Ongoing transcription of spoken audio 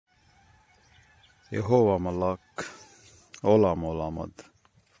Yhwh Malak, Olam Olamad,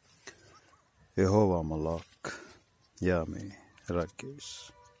 Yhwh Malak, Yami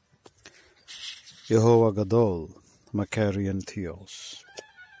Rakis, Yhwh Gadol, Makarian Theos,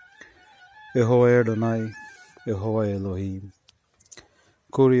 Yhwh Adonai, Yhwh Elohim,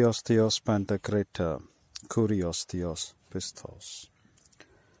 Kurios Theos Pantocrator, Kurios Theos Pistos,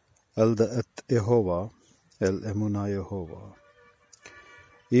 El the Et Yhwh, El Emuna Yhwh,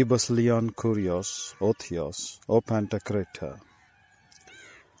 E Basilion Kurios, O Theos, O Pantocrator,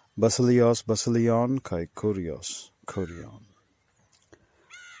 Basilios Basilion Kai Kurios, Kurion,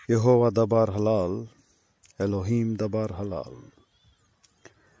 Yhwh Dabar Halal, Elohim Dabar Halal,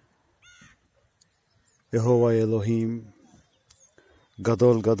 Yhwh Elohim,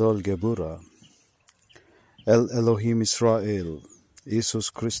 Gadol Gadol Gebura, El Elohim Israel, Jesus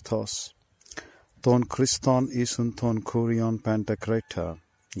Christos, Ton Christon Isun Ton Kurion Pantocrator,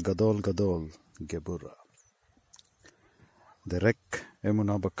 Gadol Gadol Gebura, Derek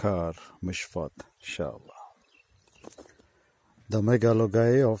Emunabakar Mishvat Shallah. The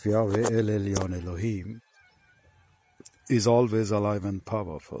megalogai of Yahweh El Elyon Elohim is always alive and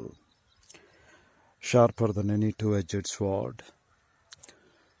powerful, sharper than any two-edged sword,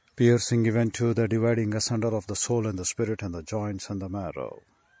 piercing even to the dividing asunder of the soul and the spirit and the joints and the marrow,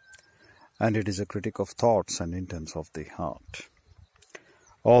 and it is a critic of thoughts and intents of the heart.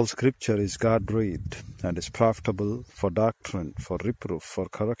 All scripture is God-breathed and is profitable for doctrine, for reproof, for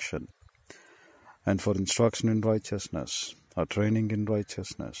correction, and for instruction in righteousness, or training in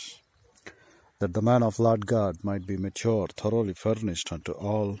righteousness, that the man of Lord God might be mature, thoroughly furnished unto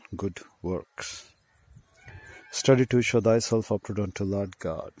all good works. Study to show thyself approved unto Lord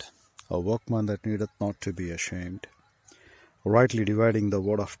God, a workman that needeth not to be ashamed, rightly dividing the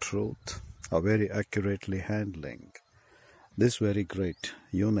word of truth, very accurately handling this very great,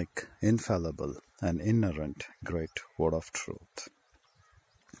 unique, infallible, and inerrant great word of truth.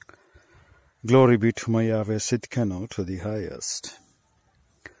 Glory be to my Yahweh Sidkenu, to the highest,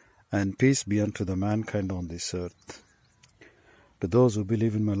 and peace be unto the mankind on this earth, to those who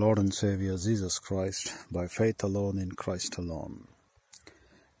believe in my Lord and Savior Jesus Christ, by faith alone in Christ alone.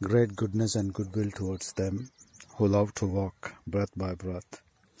 Great goodness and goodwill towards them who love to walk breath by breath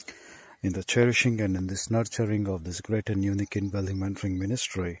in the cherishing and in this nurturing of this great and unique indwelling mentoring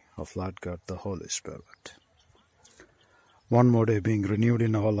ministry of Lord God the Holy Spirit. One more day being renewed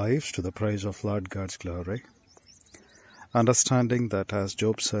in our lives to the praise of Lord God's glory, understanding that, as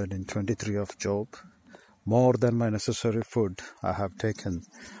Job said in 23 of Job, more than my necessary food I have taken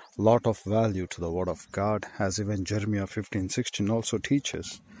lot of value to the word of God, as even Jeremiah 15:16 also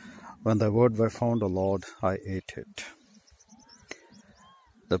teaches, when thy word were found, O Lord, I ate it.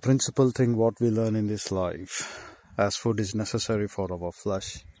 The principal thing what we learn in this life, as food is necessary for our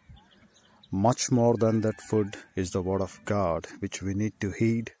flesh, much more than that food is the word of God, which we need to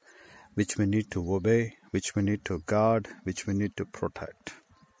heed, which we need to obey, which we need to guard, which we need to protect.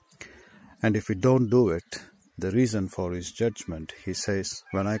 And if we don't do it, the reason for his judgment, he says,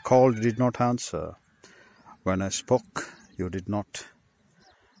 when I called, you did not answer. When I spoke, you did not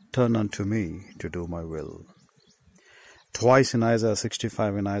turn unto me to do my will. Twice in Isaiah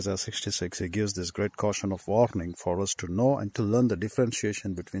 65 and Isaiah 66, he gives this great caution of warning for us to know and to learn the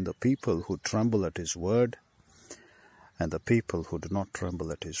differentiation between the people who tremble at his word and the people who do not tremble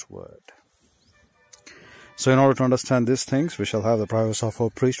at his word. So in order to understand these things, we shall have the prayers of our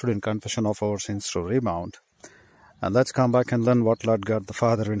priesthood in confession of our sins to remount. And let's come back and learn what Lord God the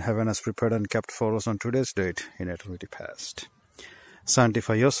Father in heaven has prepared and kept for us on today's date in eternity past.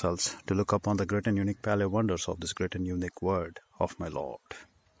 Sanctify yourselves to look upon the great and unique paleo wonders of this great and unique word of my Lord.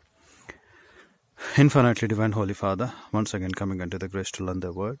 Infinitely divine Holy Father, once again coming unto the grace to learn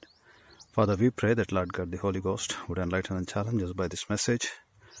the word. Father, we pray that Lord God the Holy Ghost would enlighten and challenge us by this message,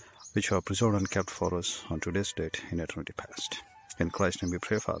 which you have preserved and kept for us on today's date in eternity past. In Christ's name we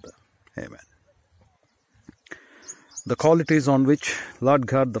pray, Father. Amen. The qualities on which Lord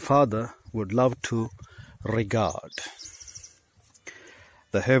God the Father would love to regard.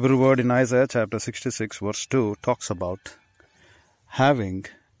 The Hebrew word in Isaiah chapter 66 verse 2 talks about having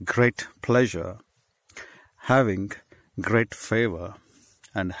great pleasure, having great favor,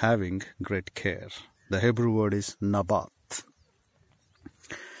 and having great care. The Hebrew word is nabat.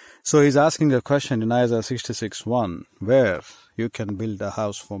 So he's asking a question in Isaiah 66:1, where you can build a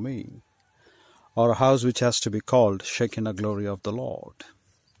house for me, or a house which has to be called Shekinah glory of the Lord.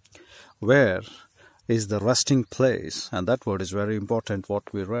 Where is the resting place? And that word is very important,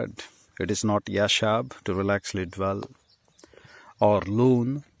 what we read. It is not yashab, to relaxly dwell, or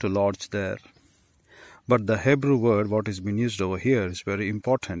loon, to lodge there. But the Hebrew word, what is being used over here, is very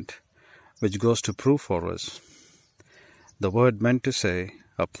important, which goes to prove for us. The word meant to say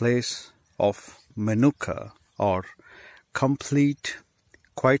a place of menucha, or complete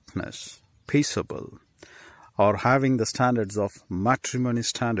quietness, peaceable, or having the standards of matrimony,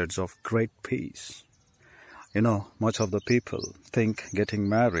 standards of great peace. Much of the people think getting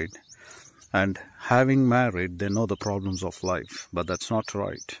married and having married, they know the problems of life, but that's not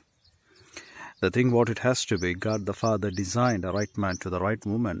right. The thing what it has to be, God the Father designed a right man to the right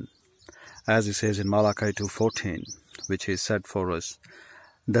woman, as he says in Malachi 2:14, which he said for us,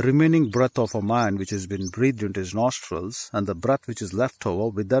 the remaining breath of a man which has been breathed into his nostrils, and the breath which is left over,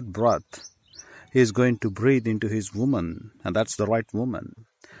 with that breath, he is going to breathe into his woman, and that's the right woman.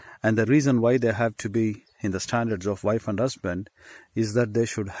 And the reason why they have to be in the standards of wife and husband is that they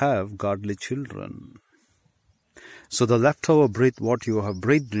should have godly children. So the leftover breath, what you have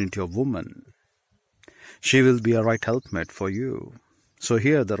breathed into your woman, she will be a right helpmate for you. So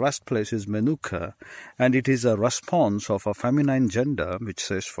here the rest place is menucha, and it is a response of a feminine gender, which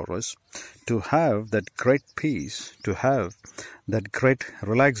says for us to have that great peace, to have that great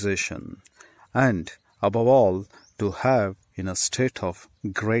relaxation, and above all to have in a state of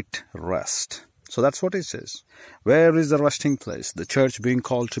great rest. So that's what it says. Where is the resting place? The church being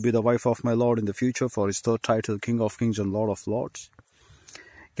called to be the wife of my Lord in the future for his third title, King of Kings and Lord of Lords.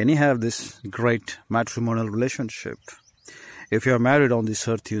 Can you have this great matrimonial relationship? If you are married on this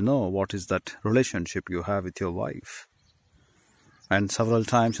earth, you know what is that relationship you have with your wife. And several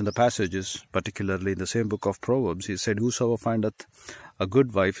times in the passages, particularly in the same book of Proverbs, he said, whosoever findeth a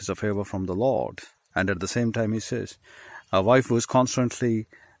good wife is a favor from the Lord. And at the same time he says, a wife who is constantly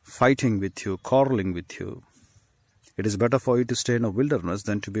fighting with you, quarreling with you, it is better for you to stay in a wilderness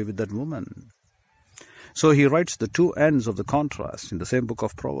than to be with that woman. So he writes the two ends of the contrast in the same book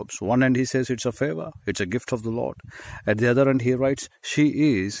of Proverbs. One end he says it's a favor, it's a gift of the Lord. At the other end he writes,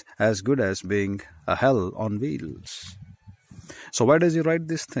 she is as good as being a hell on wheels. So why does he write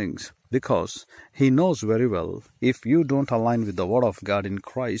these things? Because he knows very well, if you don't align with the word of God in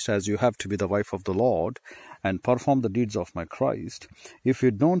Christ as you have to be the wife of the Lord and perform the deeds of my Christ, if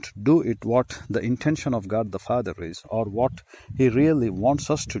you don't do it what the intention of God the Father is, or what he really wants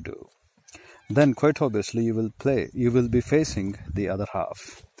us to do, then quite obviously you will be facing the other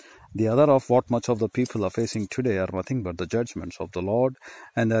half. The other half, what much of the people are facing today, are nothing but the judgments of the Lord,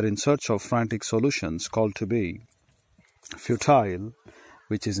 and they are in search of frantic solutions called to be futile,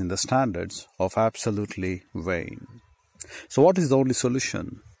 which is in the standards of absolutely vain. So what is the only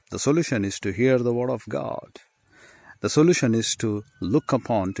solution? The solution is to hear the word of God. The solution is to look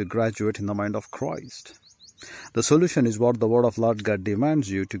upon, to graduate in the mind of Christ. The solution is what the word of Lord God demands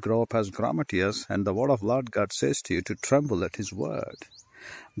you, to grow up as grammatias, and the word of Lord God says to you to tremble at his word.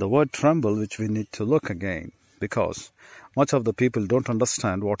 The word tremble, which we need to look again, because much of the people don't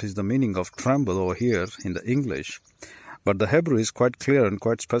understand what is the meaning of tremble over here in the English. But the Hebrew is quite clear and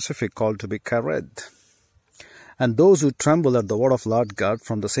quite specific, called to be kared. And those who tremble at the word of Lord God,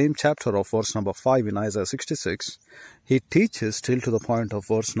 from the same chapter of verse number 5 in Isaiah 66, he teaches till to the point of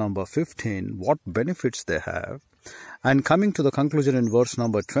verse number 15 what benefits they have. And coming to the conclusion in verse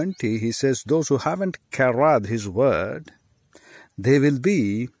number 20, he says, those who haven't karad his word, they will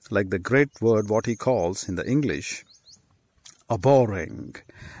be like the great word, what he calls in the English, abhorring.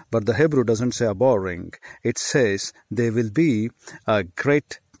 But the Hebrew doesn't say abhorring. It says they will be a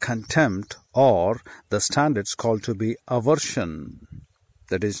great contempt, or the standards called to be aversion.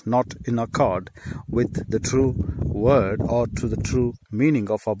 That is not in accord with the true word or to the true meaning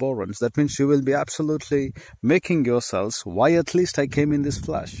of abhorrence. That means you will be absolutely making yourselves, why at least I came in this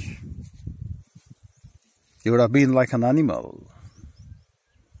flesh? You would have been like an animal,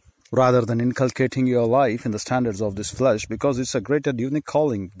 rather than inculcating your life in the standards of this flesh, because it's a great and unique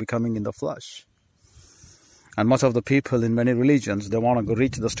calling, becoming in the flesh. And much of the people in many religions, they want to go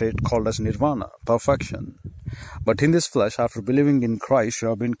reach the state called as nirvana, perfection. But in this flesh, after believing in Christ, you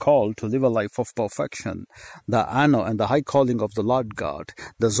have been called to live a life of perfection, the ano and the high calling of the Lord God,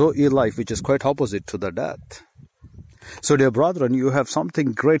 the Zoe life, which is quite opposite to the death. So dear brethren, you have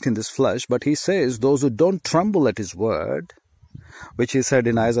something great in this flesh, but he says those who don't tremble at his word, which he said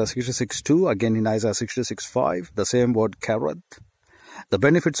in Isaiah 66:2, again in Isaiah 66:5, the same word karet. The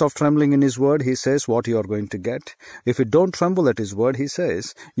benefits of trembling in his word, he says what you are going to get. If you don't tremble at his word, he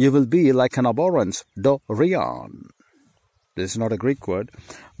says, you will be like an abhorrence, dorian. This is not a Greek word,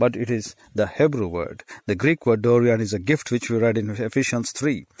 but it is the Hebrew word. The Greek word dorian is a gift which we read in Ephesians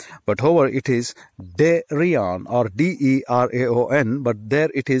 3. But however, it is derian or D-E-R-A-O-N, but there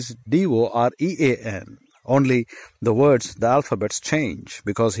it is D-O-R-E-A-N. Only the words, the alphabets change,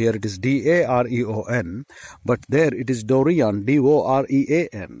 because here it is D-A-R-E-O-N, but there it is Dorian,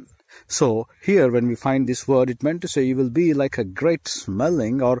 D-O-R-E-A-N. So here when we find this word, it meant to say you will be like a great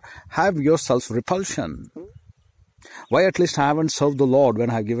smelling or have yourself repulsion. Why at least I haven't served the Lord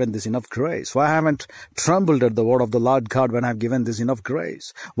when I have given this enough grace? Why I haven't trembled at the word of the Lord God when I have given this enough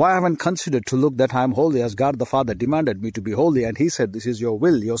grace? Why I haven't considered to look that I am holy as God the Father demanded me to be holy, and He said this is your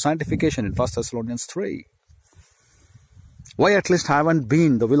will, your sanctification in 1 Thessalonians 3. Why at least I haven't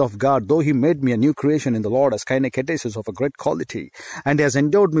been the will of God, though He made me a new creation in the Lord as kainekatesis of a great quality, and He has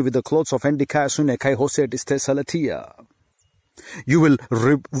endowed me with the clothes of endikaiasune kai hosetis thesalatia. You will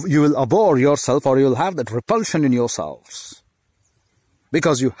abhor yourself, or you will have that repulsion in yourselves,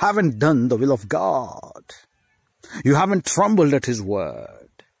 because you haven't done the will of God. You haven't trembled at His word.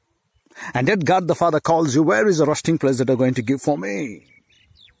 And yet God the Father calls you, where is the resting place that you are going to give for me?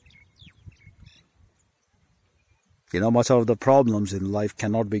 You know, much of the problems in life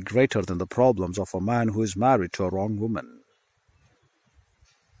cannot be greater than the problems of a man who is married to a wrong woman.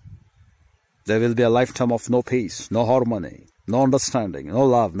 There will be a lifetime of no peace, no harmony, no understanding, no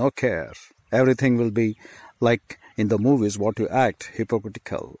love, no care. Everything will be like in the movies, what you act,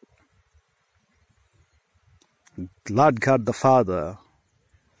 hypocritical. Lord God the Father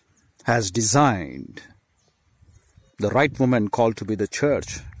has designed the right woman called to be the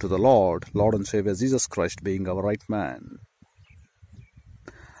church to the Lord and Savior Jesus Christ being our right man.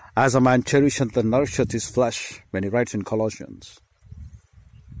 As a man cherisheth and nourisheth his flesh, when he writes in Colossians,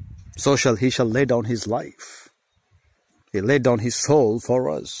 so shall he lay down his life. He laid down his soul for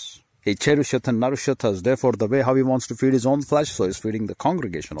us. He cherisheth and nourisheth us. Therefore, the way how he wants to feed his own flesh, so he's feeding the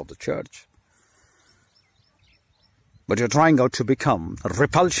congregation of the church. But you're trying out to become a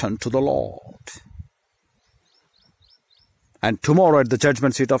repulsion to the Lord. And tomorrow at the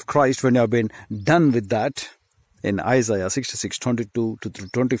judgment seat of Christ, when you have been done with that, in Isaiah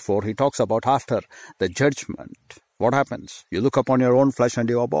 66:22-24, he talks about after the judgment, what happens? You look upon your own flesh and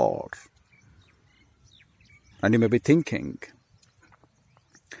you abhor. And you may be thinking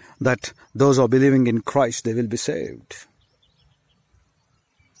that those who are believing in Christ, they will be saved.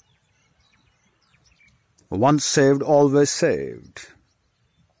 Once saved, always saved.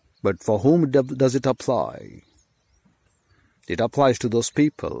 But for whom does it apply? It applies to those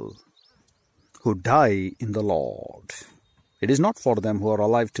people who die in the Lord. It is not for them who are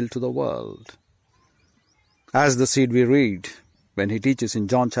alive till to the world. As the seed we read, when he teaches in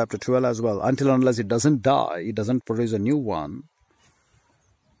John chapter 12 as well, until unless it doesn't die, it doesn't produce a new one.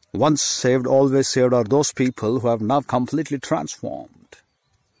 Once saved, always saved are those people who have now completely transformed,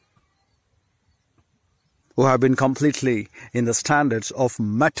 who have been completely in the standards of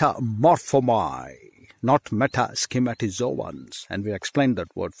metamorphomai, not metaschematizoans. And we explained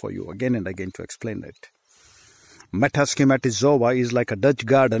that word for you again and again to explain it. Metaschematizoa is like a Dutch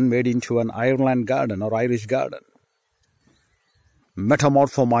garden made into an Ireland garden or Irish garden.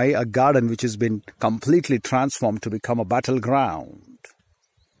 Metamorphomai, a garden which has been completely transformed to become a battleground.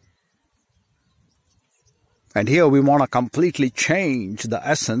 And here we want to completely change the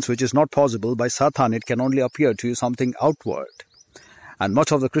essence, which is not possible by Satan. It can only appear to you something outward. And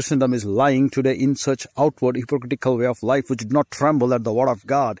much of the Christendom is lying today in such outward hypocritical way of life, which did not tremble at the word of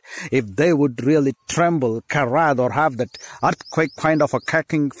God. If they would really tremble, karad, or have that earthquake kind of a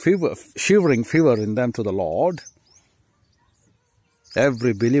cracking fever, shivering fever in them to the Lord,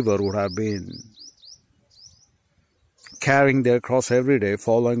 every believer would have been carrying their cross every day,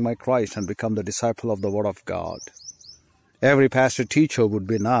 following my Christ, and become the disciple of the word of God. Every pastor teacher would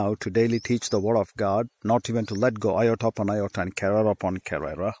be now to daily teach the word of God, not even to let go iota upon iota and carrera upon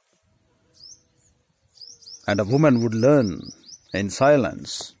carrera. And a woman would learn in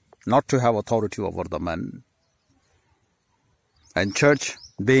silence not to have authority over the men. And church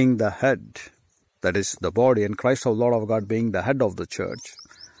being the head, that is the body, and Christ our Lord of God being the head of the church,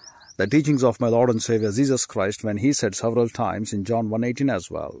 the teachings of my Lord and Savior Jesus Christ, when he said several times in John 1:18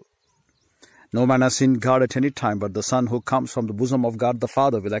 as well, no man has seen God at any time, but the Son who comes from the bosom of God the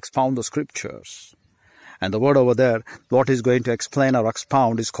Father will expound the scriptures. And the word over there, what he's going to explain or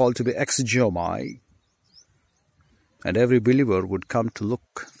expound, is called to be exegeomai. And every believer would come to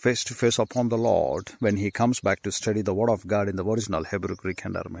look face to face upon the Lord when he comes back to study the word of God in the original Hebrew, Greek,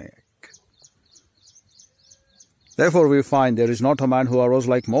 and Aramaic. Therefore we find there is not a man who arose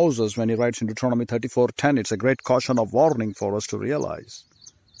like Moses when he writes in Deuteronomy 34:10. It's a great caution of warning for us to realize.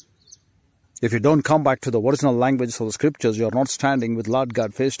 If you don't come back to the original language of the scriptures, you are not standing with Lord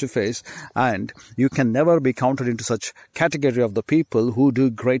God face to face, and you can never be counted into such category of the people who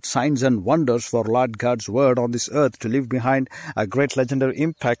do great signs and wonders for Lord God's word on this earth, to leave behind a great legendary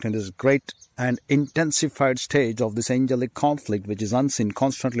impact in this great and intensified stage of this angelic conflict which is unseen,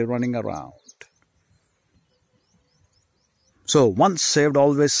 constantly running around. So once saved,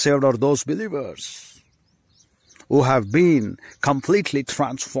 always saved are those believers who have been completely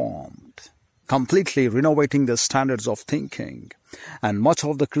transformed, completely renovating their standards of thinking. And much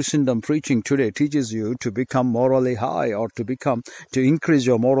of the Christendom preaching today teaches you to become morally high or to increase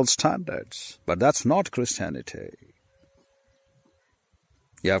your moral standards. But that's not Christianity.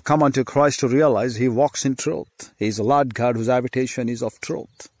 You have come unto Christ to realize He walks in truth. He is a Lord God whose habitation is of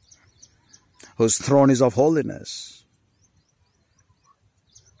truth, whose throne is of holiness.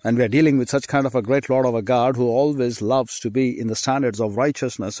 And we are dealing with such kind of a great Lord of a God who always loves to be in the standards of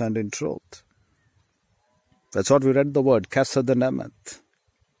righteousness and in truth. That's what we read the word, Kesed and Emeth,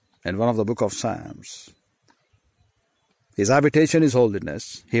 in one of the book of Psalms. His habitation is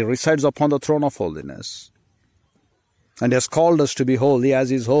holiness. He resides upon the throne of holiness. And He has called us to be holy as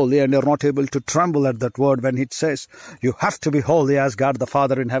He is holy, and you're not able to tremble at that word when it says, you have to be holy as God the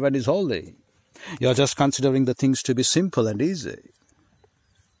Father in heaven is holy. You're just considering the things to be simple and easy.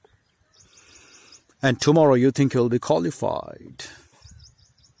 And tomorrow you think you'll be qualified.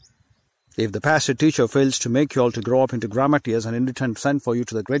 If the pastor teacher fails to make you all to grow up into grammatias and in return send for you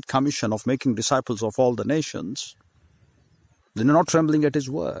to the great commission of making disciples of all the nations, then you're not trembling at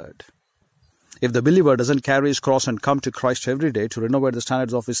his word. If the believer doesn't carry his cross and come to Christ every day to renovate the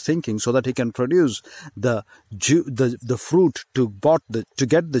standards of his thinking so that he can produce the fruit to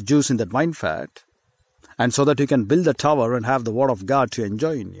get the juice in that wine fat, and so that you can build the tower and have the word of God to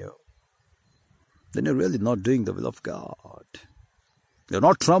enjoy in you, then you're really not doing the will of God. You're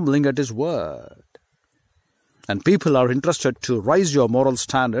not trembling at His word. And people are interested to rise your moral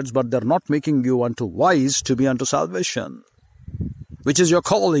standards, but they're not making you unto wise to be unto salvation, which is your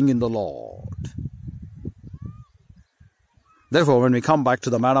calling in the Lord. Therefore, when we come back to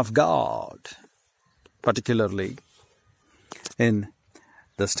the man of God, particularly in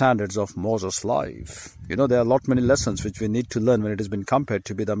the standards of Moses' life, there are many lessons which we need to learn when it has been compared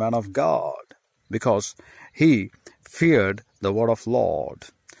to be the man of God, because he feared the word of Lord.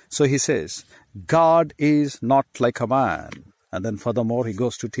 So he says, God is not like a man. And then furthermore, he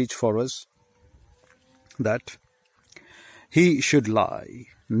goes to teach for us that He should lie,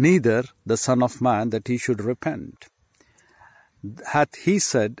 neither the Son of Man that He should repent. Hath He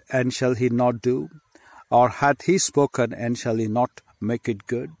said, and shall He not do? Or hath He spoken, and shall He not make it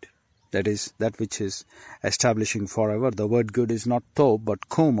good? That is, that which is establishing forever. The word good is not tov, but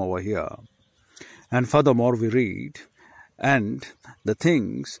kum over here. And furthermore we read, and the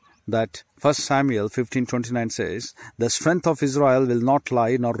things that 1 Samuel 15:29 says, the strength of Israel will not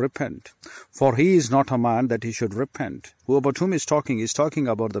lie nor repent, for he is not a man that he should repent. Who about whom is talking? He is talking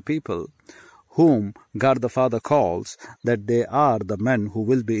about the people whom God the Father calls that they are the men who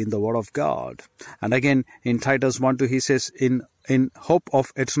will be in the word of God. And again in Titus 1:2 he says, in hope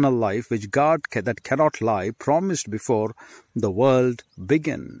of eternal life, which God that cannot lie promised before the world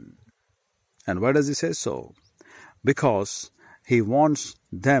began. And why does he say so? Because he wants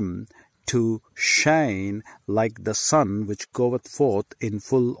them to shine like the sun which goeth forth in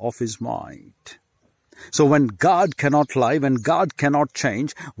full of his might. So when God cannot lie, when God cannot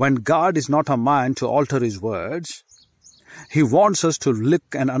change, when God is not a man to alter his words, he wants us to look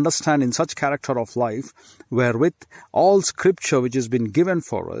and understand in such character of life, wherewith all scripture which has been given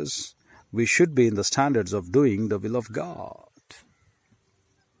for us, we should be in the standards of doing the will of God.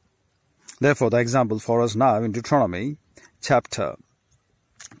 Therefore, the example for us now in Deuteronomy chapter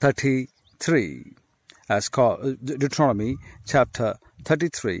 33, Deuteronomy chapter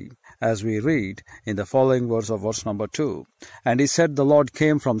 33, as we read in the following verse of verse number 2. And he said, the Lord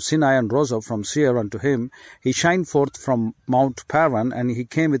came from Sinai and rose up from Seir unto him. He shined forth from Mount Paran, and he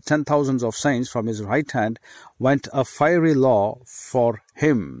came with 10,000s of saints. From his right hand went a fiery law for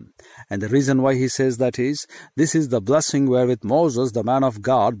him. And the reason why he says that is, this is the blessing wherewith Moses, the man of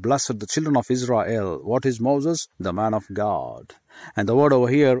God, blessed the children of Israel. What is Moses? The man of God. And the word over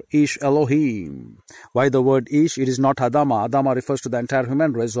here, Ish Elohim. Why the word Ish? It is not Adama. Adama refers to the entire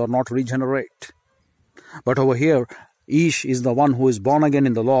human race, or not regenerate. But over here, Ish is the one who is born again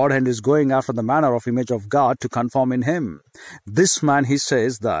in the Lord and is going after the manner of image of God to conform in him. This man, he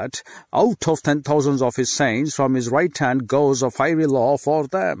says that out of 10,000s of his saints, from his right hand goes a fiery law for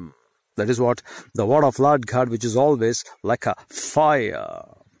them. That is what the word of Lord God, which is always like a fire.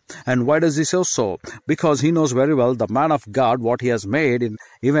 And why does he say so? Because he knows very well the man of God, what he has made.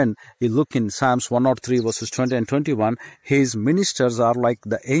 Even you look in Psalms 103 verses 20 and 21, his ministers are like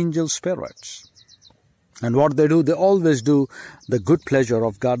the angel spirits. And what they do, they always do the good pleasure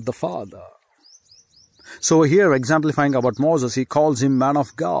of God the Father. So here, exemplifying about Moses, he calls him man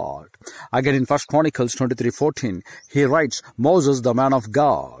of God. Again in 1 Chronicles 23:14, he writes, Moses the man of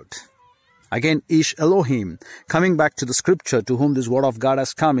God. Again, Ish Elohim, coming back to the scripture to whom this word of God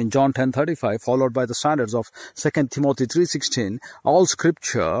has come in John 10:35, followed by the standards of 2 Timothy 3:16. All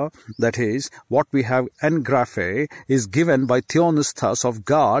scripture, that is, what we have engraphe, is given by theonistas of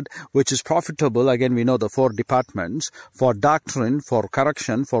God, which is profitable. Again, we know the 4 departments: for doctrine, for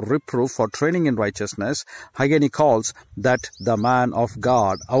correction, for reproof, for training in righteousness. Again, he calls that the man of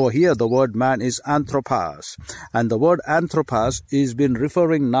God. Over here, the word man is anthropos. And the word anthropos is been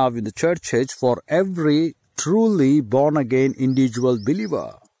referring now in the church age for every truly born-again individual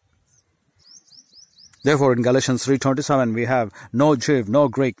believer. Therefore, in Galatians 3:27, we have no Jew, no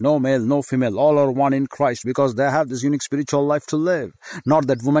Greek, no male, no female, all are one in Christ, because they have this unique spiritual life to live. Not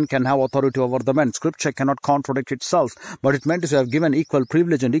that women can have authority over the men. Scripture cannot contradict itself, but it meant to have given equal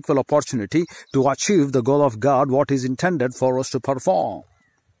privilege and equal opportunity to achieve the goal of God, what is intended for us to perform.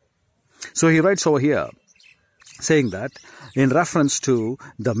 So he writes over here, saying that in reference to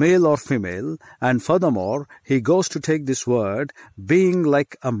the male or female, and furthermore, he goes to take this word, being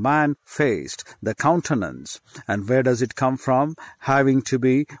like a man faced, the countenance. And where does it come from? Having to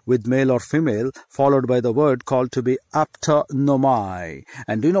be with male or female, followed by the word called to be aptonomai.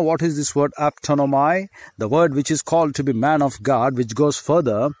 And do you know what is this word aptonomai? The word which is called to be man of God, which goes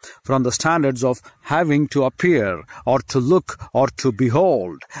further from the standards of having to appear, or to look, or to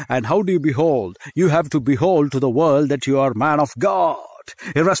behold. And how do you behold? You have to behold to the world that you are man of God,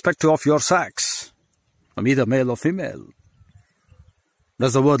 irrespective of your sex, either male or female.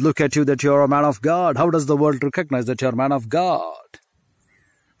 Does the world look at you that you are a man of God? How does the world recognize that you are a man of God?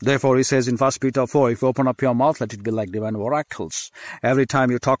 Therefore, he says in 1 Peter 4, if you open up your mouth, let it be like divine oracles. Every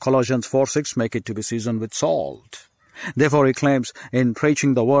time you talk Colossians 4:6, make it to be seasoned with salt. Therefore, he claims in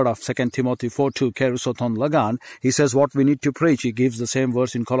preaching the word of 2 Timothy 4:2, Kerusoton Lagan, he says what we need to preach. He gives the same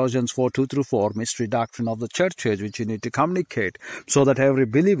verse in Colossians 4:2-4, mystery doctrine of the church age, which you need to communicate, so that every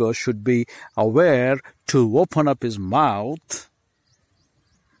believer should be aware to open up his mouth,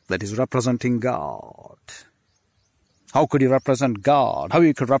 that is representing God. How could he represent God? How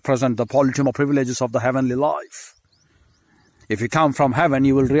he could represent the politeum privileges of the heavenly life? If you come from heaven,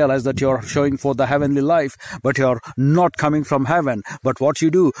 you will realize that you're showing forth the heavenly life, but you're not coming from heaven. But what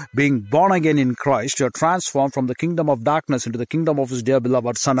you do, being born again in Christ, you're transformed from the kingdom of darkness into the kingdom of his dear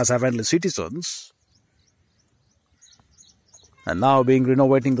beloved Son as heavenly citizens. And now being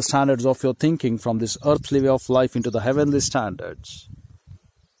renovating the standards of your thinking from this earthly way of life into the heavenly standards.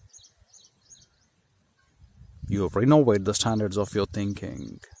 You renovate the standards of your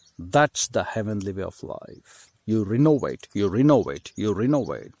thinking. That's the heavenly way of life. You renovate, you renovate, you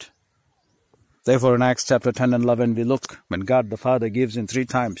renovate. Therefore, in Acts chapter 10 and 11, we look, when God the Father gives in 3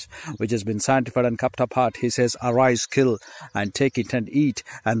 times, which has been sanctified and kept apart, he says, arise, kill, and take it and eat.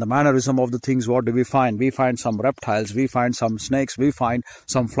 And the mannerism of the things, what do we find? We find some reptiles, we find some snakes, we find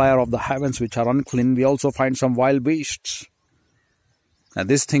some flyer of the heavens which are unclean. We also find some wild beasts. And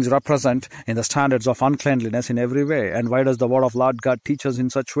these things represent in the standards of uncleanliness in every way. And why does the word of Lord God teach us in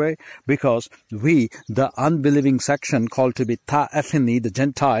such way? Because we, the unbelieving section called to be Ta'efini, the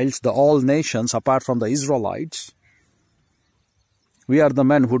Gentiles, the all nations apart from the Israelites, we are the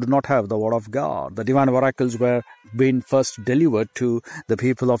men who do not have the word of God. The divine oracles were being first delivered to the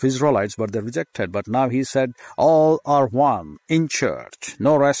people of Israelites, but they rejected. But now he said, all are one in church,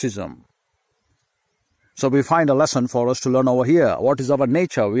 no racism. So we find a lesson for us to learn over here. What is our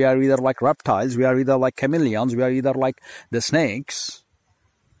nature? We are either like reptiles, we are either like chameleons, we are either like the snakes,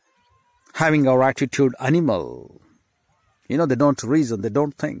 having our attitude animal. You know, they don't reason, they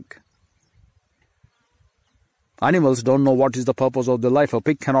don't think. Animals don't know what is the purpose of their life. A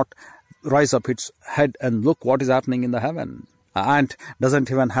pig cannot rise up its head and look what is happening in the heaven. An ant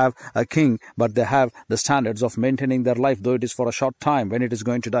doesn't even have a king, but they have the standards of maintaining their life, though it is for a short time. When it is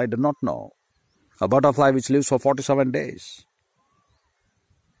going to die, they do not know. A butterfly which lives for 47 days.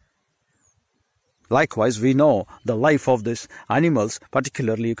 Likewise, we know the life of these animals.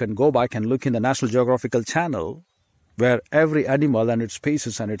 Particularly, you can go back and look in the National Geographical Channel, where every animal and its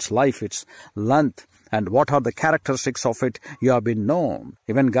species and its life, its length, and what are the characteristics of it, you have been known.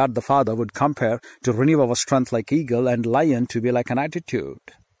 Even God the Father would compare to renew our strength like eagle and lion to be like an attitude.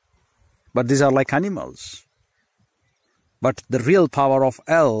 But these are like animals. But the real power of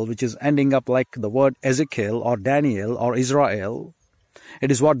El, which is ending up like the word Ezekiel or Daniel or Israel,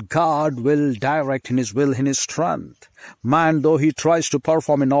 it is what God will direct in his will, in his strength. Man, though he tries to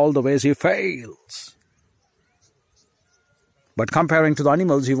perform in all the ways, he fails. But comparing to the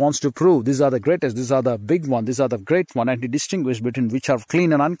animals, he wants to prove these are the greatest, these are the big one, these are the great one, and he distinguished between which are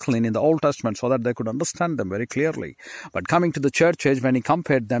clean and unclean in the Old Testament so that they could understand them very clearly. But coming to the church age, when he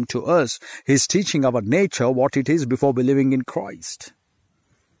compared them to us, he is teaching our nature what it is before believing in Christ.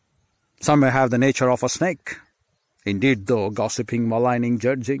 Some may have the nature of a snake. Indeed, though, gossiping, maligning,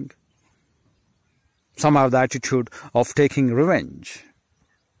 judging. Some have the attitude of taking revenge,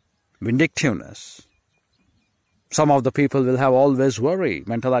 vindictiveness. Some of the people will have always worry,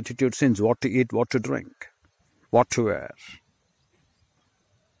 mental attitude, sins, what to eat, what to drink, what to wear.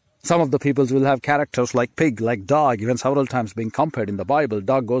 Some of the people will have characters like pig, like dog, even several times being compared in the Bible.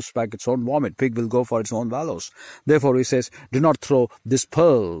 Dog goes back its own vomit, pig will go for its own wallows. Therefore, he says, do not throw these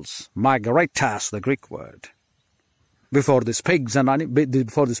pearls, margaritas, the Greek word, before these pigs and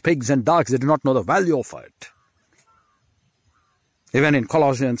dogs. They do not know the value of it. Even in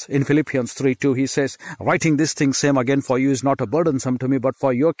Philippians 3:2, he says, writing these things same again for you is not a burdensome to me, but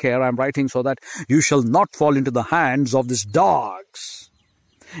for your care I am writing so that you shall not fall into the hands of these dogs.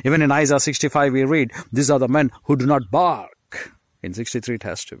 Even in Isaiah 65 we read, these are the men who do not bark. In 63 it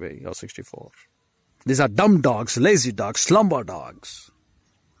has to be, or 64. These are dumb dogs, lazy dogs, slumber dogs.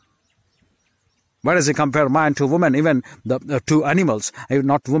 Where does he compare man to woman, even to animals,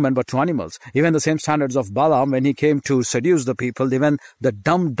 not women but to animals? Even the same standards of Balaam when he came to seduce the people, even the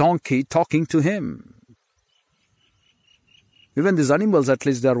dumb donkey talking to him. Even these animals, at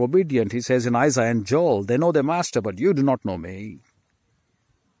least they are obedient. He says in Isaiah and Joel, they know their master, but you do not know me.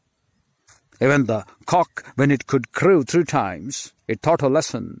 Even the cock, when it could crew 3 times, it taught a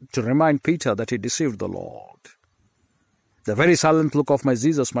lesson to remind Peter that he deceived the Lord. The very silent look of my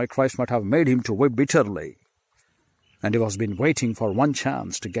Jesus, my Christ, might have made him to weep bitterly. And he was been waiting for one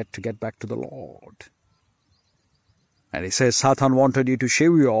chance to get back to the Lord. And he says, Satan wanted you to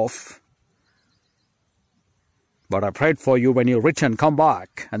shave you off. But I prayed for you when you return, come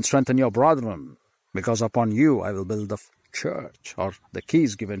back and strengthen your brethren, because upon you I will build the church, or the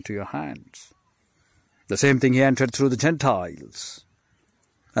keys given to your hands. The same thing he entered through the Gentiles.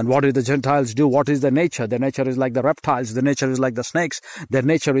 And what did the Gentiles do? What is their nature? Their nature is like the reptiles. Their nature is like the snakes. Their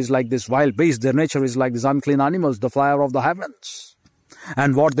nature is like this wild beast. Their nature is like these unclean animals, the flyer of the heavens.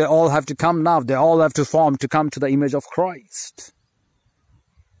 And what they all have to come now, they all have to form to come to the image of Christ.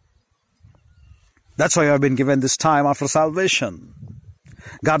 That's why you have been given this time after salvation.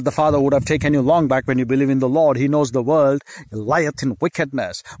 God the Father would have taken you long back when you believe in the Lord. He knows the world lieth in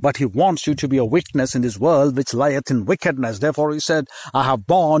wickedness, but he wants you to be a witness in this world which lieth in wickedness. Therefore he said, I have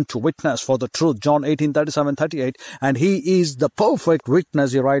born to witness for the truth. John 18:37-38. And he is the perfect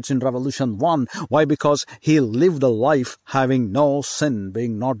witness, he writes in Revelation 1. Why? Because he lived a life having no sin,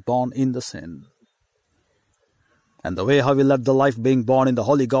 being not born in the sin. And the way how we led the life being born in the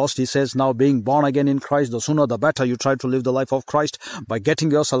Holy Ghost, he says now being born again in Christ, the sooner the better you try to live the life of Christ by getting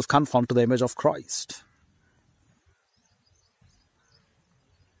yourself conformed to the image of Christ.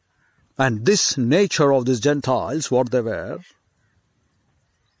 And this nature of these Gentiles, what they were,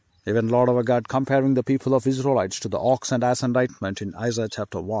 even Lord our God comparing the people of Israelites to the ox and ass indictment in Isaiah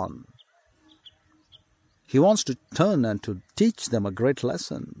chapter 1. He wants to turn and to teach them a great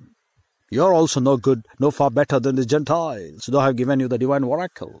lesson. You are also no good, no far better than the Gentiles, though I have given you the divine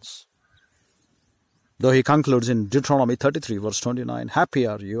oracles. Though he concludes in Deuteronomy 33 verse 29, happy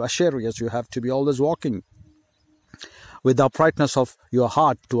are you, Assyrians, you have to be always walking with the uprightness of your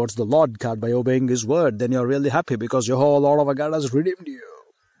heart towards the Lord God by obeying his word. Then you are really happy because Yhwh, Lord our God, has redeemed you.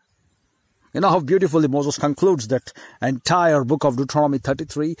 You know how beautifully Moses concludes that entire book of Deuteronomy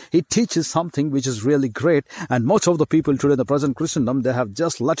 33. He teaches something which is really great, and most of the people today in the present Christendom, they have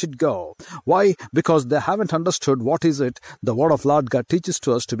just let it go. Why? Because they haven't understood what is it the word of Lord God teaches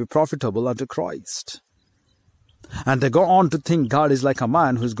to us to be profitable unto Christ. And they go on to think God is like a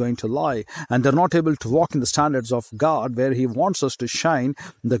man who is going to lie, and they're not able to walk in the standards of God where he wants us to shine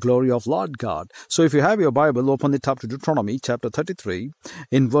the glory of Lord God. So if you have your Bible, open it up to Deuteronomy chapter 33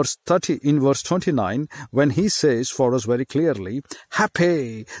 in verse 29, when he says for us very clearly,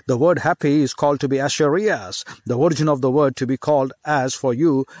 happy. The word happy is called to be Assyrias. The origin of the word to be called as for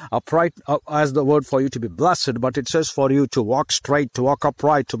you upright, as the word for you to be blessed, but it says for you to walk straight, to walk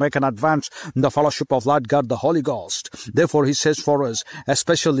upright, to make an advance in the fellowship of Lord God, the Holy Ghost. Therefore, he says for us,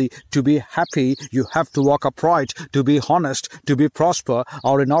 especially to be happy, you have to walk upright, to be honest, to be prosper,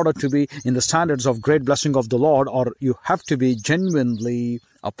 or in order to be in the standards of great blessing of the Lord, or you have to be genuinely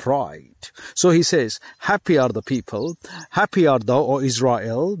upright. So he says, happy are the people, happy art thou, O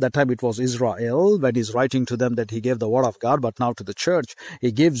Israel. That time it was Israel when he's writing to them that he gave the word of God, but now to the church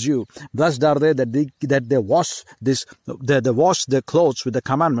he gives you. Blessed are they that they wash their clothes with the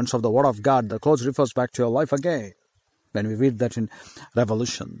commandments of the word of God. The clothes refers back to your life again when we read that in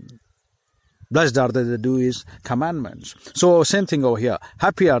Revelation. Blessed are they that do his commandments. So same thing over here.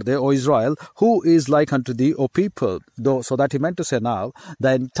 Happy are they, O Israel, who is like unto thee, O people. Though, so that he meant to say now,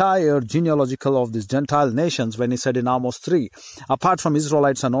 the entire genealogical of these Gentile nations, when he said in Amos 3, apart from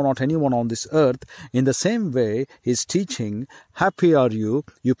Israelites I know not anyone on this earth, in the same way he's teaching, happy are you,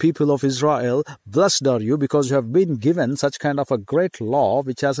 you people of Israel, blessed are you, because you have been given such kind of a great law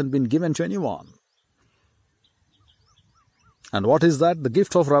which hasn't been given to anyone. And what is that? The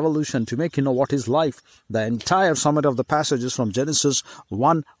gift of revelation, to make you know what is life. The entire summary of the passages from Genesis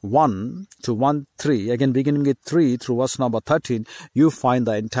 1:1 to 1:3, again beginning with 3 through verse number 13, you find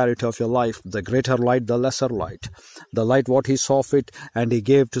the entirety of your life. The greater light, the lesser light. The light what he saw fit, and he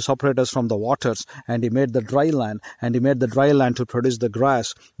gave to separate us from the waters, and he made the dry land, and he made the dry land to produce the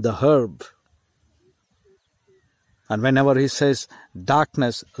grass, the herb. And whenever he says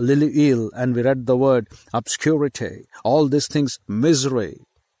darkness, liliel, and we read the word obscurity, all these things, misery,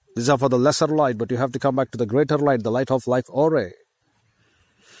 these are for the lesser light, but you have to come back to the greater light, the light of life, ore.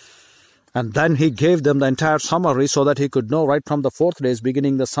 And then he gave them the entire summary so that he could know right from the 4th days,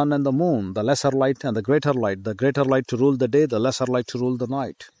 beginning the sun and the moon, the lesser light and the greater light to rule the day, the lesser light to rule the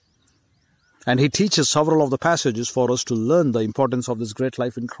night. And he teaches several of the passages for us to learn the importance of this great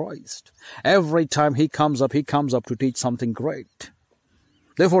life in Christ. Every time he comes up to teach something great.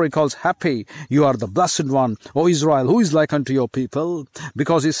 Therefore he calls happy, you are the blessed one, O Israel, who is like unto your people,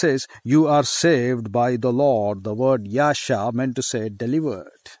 because he says, you are saved by the Lord. The word Yasha meant to say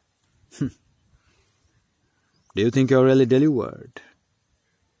delivered. Do you think you're really delivered?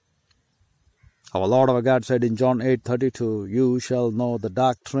 Our Lord our God said in John 8:32, you shall know the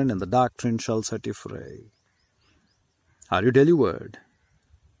doctrine, and the doctrine shall set you free. Are you delivered?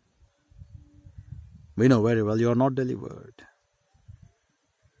 We know very well you are not delivered.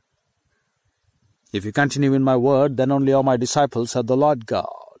 If you continue in my word, then only are my disciples, said the Lord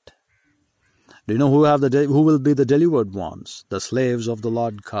God. Do you know who will be the delivered ones? The slaves of the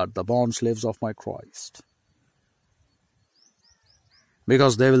Lord God, the bond slaves of my Christ.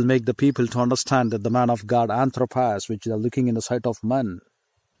 Because they will make the people to understand that the man of God, anthropos, which they are looking in the sight of men.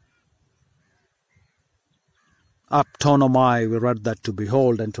 Aptonomai, we read that, to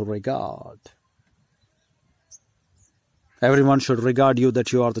behold and to regard. Everyone should regard you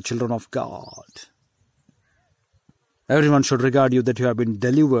that you are the children of God. Everyone should regard you that you have been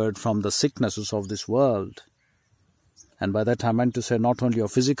delivered from the sicknesses of this world. And by that I meant to say not only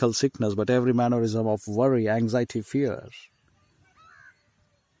of physical sickness, but every mannerism of worry, anxiety, fear.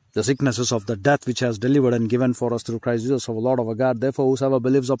 The sicknesses of the death which has delivered and given for us through Christ Jesus, our Lord our God. Therefore whosoever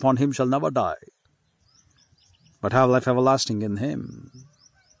believes upon him shall never die, but have life everlasting in him.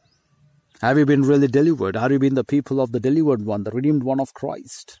 Have you been really delivered? Have you been the people of the delivered one, the redeemed one of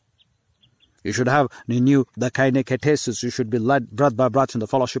Christ? You should have renewed the kainekatesis. You should be led breath by breath in the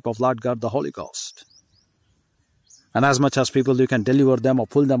fellowship of Lord God, the Holy Ghost. And as much as people you can deliver them or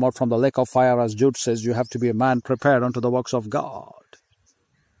pull them out from the lake of fire, as Jude says, you have to be a man prepared unto the works of God.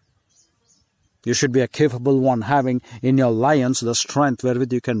 You should be a capable one, having in your lions the strength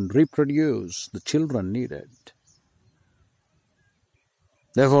wherewith you can reproduce the children needed.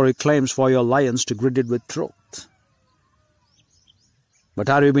 Therefore he claims for your lions to grid it with truth. But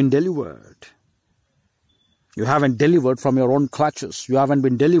have you been delivered? You haven't delivered from your own clutches. You haven't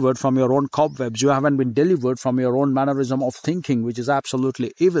been delivered from your own cobwebs. You haven't been delivered from your own mannerism of thinking, which is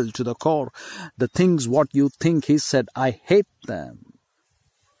absolutely evil to the core. The things what you think, he said, I hate them.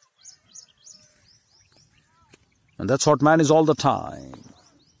 And that's what man is all the time.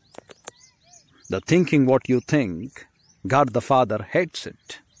 The thinking what you think, God the Father hates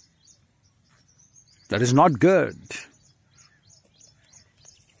it. That is not good.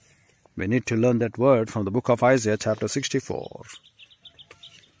 We need to learn that word from the book of Isaiah chapter 64.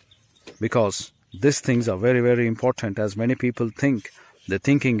 Because these things are very, very important, as many people think. The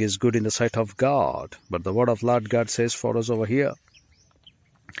thinking is good in the sight of God. But the word of Lord God says for us over here,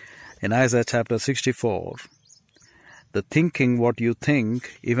 in Isaiah chapter 64, the thinking what you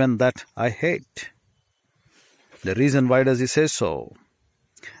think, even that I hate. The reason why does he say so?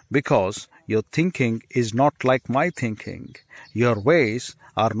 Because your thinking is not like my thinking. Your ways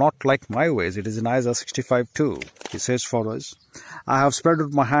are not like my ways. It is in Isaiah 65:2. He says for us, I have spread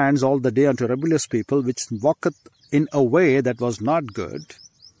out my hands all the day unto rebellious people, which walketh in a way that was not good.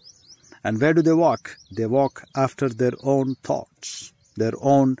 And where do they walk? They walk after their own thoughts, their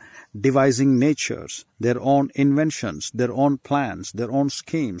own devising natures, their own inventions, their own plans, their own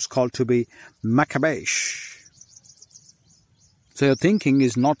schemes, called to be Maccabesh. So your thinking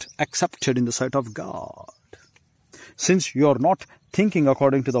is not accepted in the sight of God. Since you are not thinking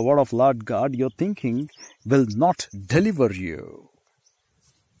according to the word of Lord God, your thinking will not deliver you.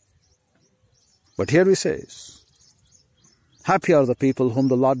 But here he says, happy are the people whom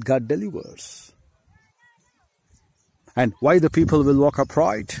the Lord God delivers. And why the people will walk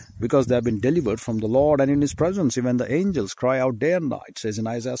upright? Because they have been delivered from the Lord, and in His presence even the angels cry out day and night, says in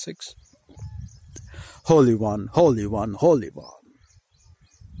Isaiah 6. Holy One, Holy One, Holy One.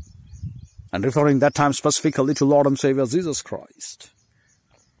 And referring that time specifically to Lord and Savior Jesus Christ.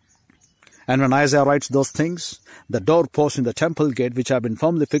 And when Isaiah writes those things, the doorposts in the temple gate, which have been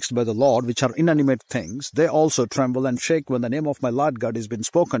firmly fixed by the Lord, which are inanimate things, they also tremble and shake when the name of my Lord God has been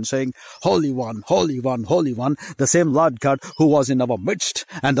spoken, saying, Holy One, Holy One, Holy One, the same Lord God who was in our midst.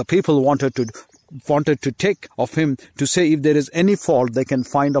 And the people wanted to take of him, to say if there is any fault they can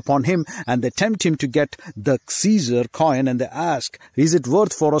find upon him, and they tempt him to get the Caesar coin, and they ask, is it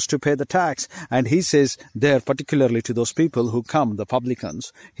worth for us to pay the tax? And he says there, particularly to those people who come, the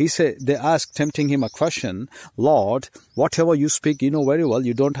publicans, they ask, tempting him a question, Lord, whatever you speak, you know very well,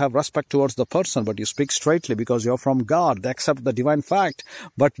 you don't have respect towards the person, but you speak straightly because you're from God. They accept the divine fact,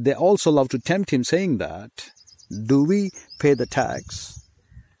 but they also love to tempt him, saying that, do we pay the tax?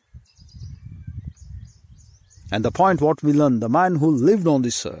 And the point what we learn, the man who lived on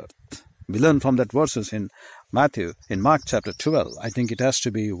this earth, we learn from that verses in Mark chapter 12. I think it has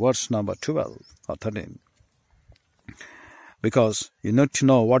to be verse number 12 or 13. Because you need to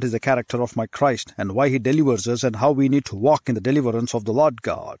know what is the character of my Christ and why he delivers us and how we need to walk in the deliverance of the Lord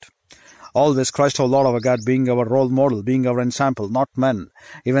God. Always Christ our Lord our God being our role model, being our example, not men.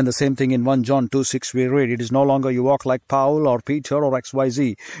 Even the same thing in 1 John 2:6 we read, it is no longer you walk like Paul or Peter or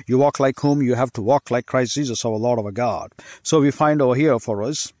XYZ. You walk like whom? You have to walk like Christ Jesus our Lord our God. So we find over here for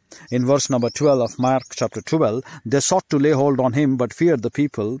us, in verse number 12 of Mark chapter 12, they sought to lay hold on him, but feared the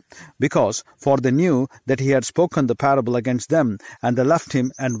people, for they knew that he had spoken the parable against them, and they left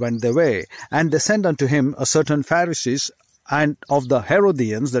him and went their way. And they sent unto him a certain Pharisees, and of the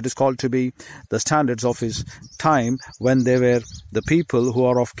Herodians, that is called to be the standards of his time, when they were the people who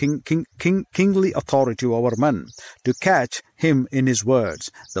are of kingly authority over men, to catch him in his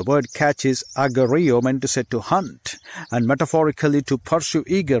words. The word catch is agario, meant to say to hunt, and metaphorically to pursue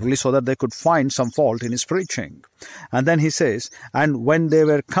eagerly, so that they could find some fault in his preaching. And then he says, and when they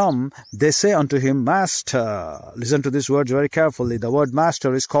were come, they say unto him, Master. Listen to these words very carefully. The word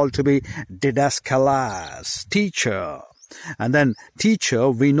master is called to be didaskalas, teacher. And then, teacher,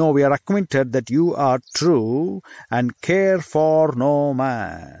 we know, we are acquainted that you are true and care for no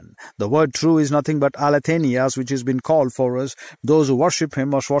man. The word true is nothing but aletheinias, which has been called for us. Those who worship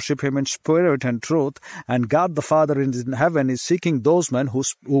him must worship him in spirit and truth. And God the Father in heaven is seeking those men who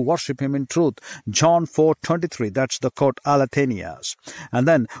worship him in truth. John 4:23, that's the quote, aletheinias. And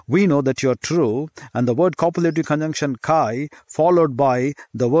then, we know that you are true. And the word copulative conjunction kai, followed by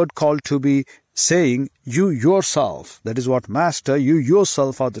the word called to be saying, you yourself, that is what master, you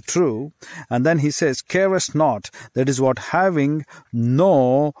yourself are the true. And then he says, carest not, that is what having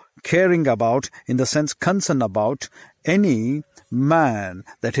no caring about, in the sense concern about any man.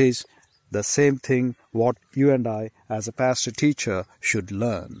 That is the same thing what you and I as a pastor teacher should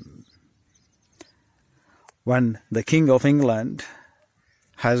learn. When the King of England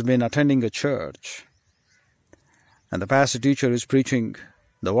has been attending a church and the pastor teacher is preaching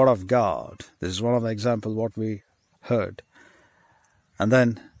the word of God. This is one of the examples what we heard. And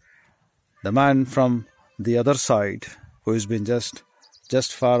then the man from the other side, who has been just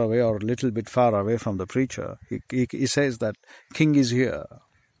far away or a little bit far away from the preacher, he says that king is here,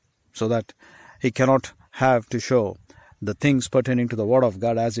 so that he cannot have to show the things pertaining to the word of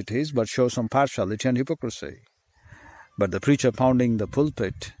God as it is, but show some partiality and hypocrisy. But the preacher pounding the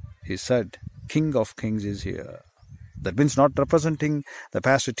pulpit, he said, King of Kings is here. That means not representing the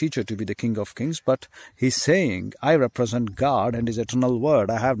pastor teacher to be the King of Kings, but he's saying, I represent God and his eternal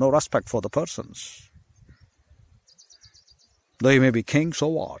word. I have no respect for the persons. Though he may be king, so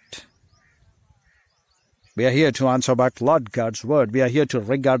what? We are here to answer back Lord God's word. We are here to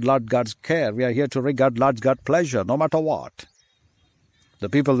regard Lord God's care. We are here to regard Lord God's pleasure, no matter what. The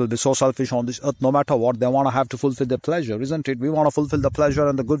people will be so selfish on this earth, no matter what. They want to have to fulfill their pleasure, isn't it? We want to fulfill the pleasure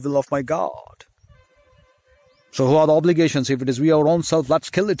and the goodwill of my God. So who are the obligations? If it is we our own self, let's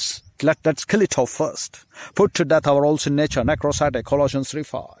kill it. Let's kill it off first. Put to death our old sin nature, necrosatic, Colossians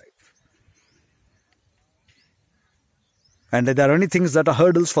 3:5. And if there are any things that are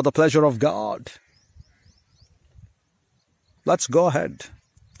hurdles for the pleasure of God, let's go ahead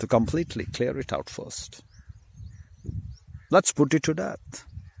to completely clear it out first. Let's put it to death.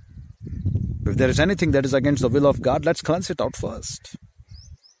 If there is anything that is against the will of God, let's cleanse it out first.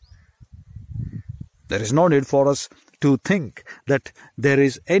 There is no need for us to think that there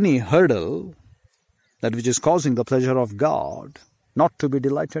is any hurdle that which is causing the pleasure of God not to be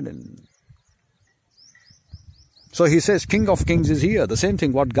delighted in. So he says, King of Kings is here. The same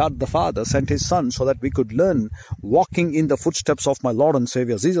thing what God the Father sent his Son so that we could learn walking in the footsteps of my Lord and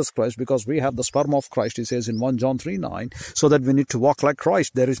Savior Jesus Christ, because we have the sperm of Christ, he says in 1 John 3:9, so that we need to walk like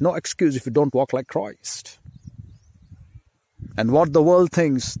Christ. There is no excuse if you don't walk like Christ. And what the world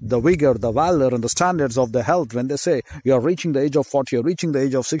thinks, the vigor, the valor, and the standards of the health, when they say, you are reaching the age of 40, you're reaching the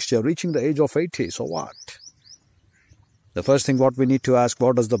age of 60, you're reaching the age of 80, so what? The first thing what we need to ask,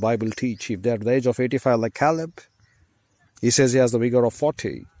 what does the Bible teach? If they're at the age of 85 like Caleb, he says he has the vigor of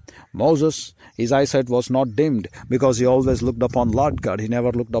 40. Moses, his eyesight was not dimmed because he always looked upon Lord God. He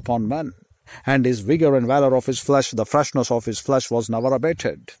never looked upon men. And his vigor and valor of his flesh, the freshness of his flesh was never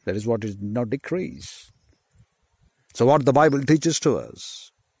abated. That is what did not decrease. So what the Bible teaches to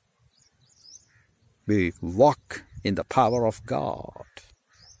us, we walk in the power of God.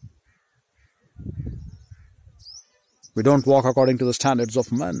 We don't walk according to the standards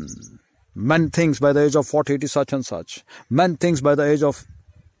of men. Men thinks by the age of 40 it is such and such. Men thinks by the age of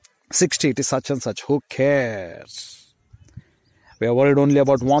 60 it is such and such. Who cares? We are worried only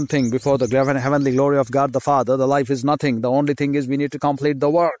about one thing. Before the heavenly glory of God the Father, the life is nothing. The only thing is we need to complete the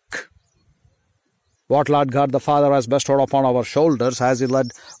work. What Lord God the Father has bestowed upon our shoulders, as he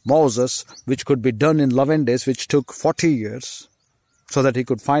led Moses, which could be done in 11 days, which took 40 years, so that he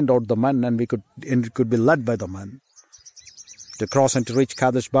could find out the men and it could be led by the men. To cross and to reach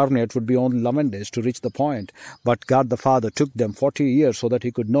Kadesh Barnea, it would be only 11 days to reach the point. But God the Father took them 40 years so that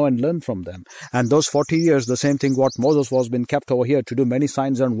he could know and learn from them. And those 40 years, the same thing what Moses was been kept over here to do many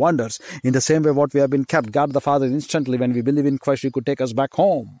signs and wonders. In the same way what we have been kept, God the Father instantly, when we believe in Christ, he could take us back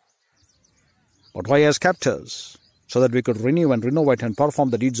home. But why he has kept us? So that we could renew and renovate and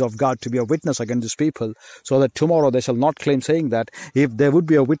perform the deeds of God, to be a witness against these people, so that tomorrow they shall not claim, saying that if there would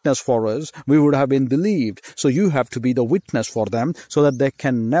be a witness for us, we would have been believed. So you have to be the witness for them, so that they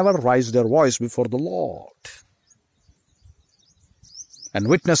can never raise their voice before the Lord. And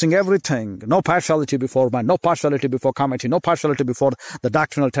witnessing everything, no partiality before man, no partiality before committee, no partiality before the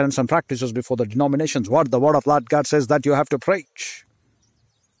doctrinal tenets and practices, before the denominations. What the word of Lord God says that you have to preach.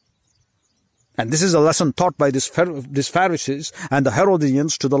 And this is a lesson taught by these Pharisees and the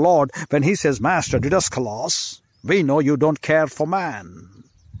Herodians to the Lord, when he says, Master, didaskalos, we know you don't care for man.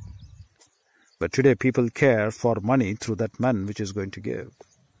 But today people care for money through that man which is going to give.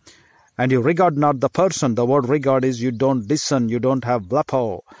 And you regard not the person. The word regard is you don't discern, you don't have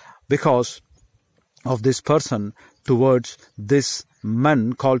blepo, because of this person towards this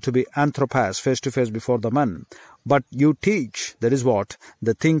man called to be anthropas, face to face before the man. But you teach, that is what?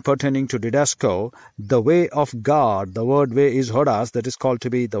 The thing pertaining to didasko, the way of God. The word way is hodas, that is called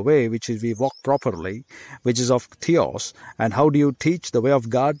to be the way which is we walk properly, which is of theos. And how do you teach the way of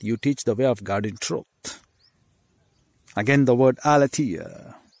God? You teach the way of God in truth. Again the word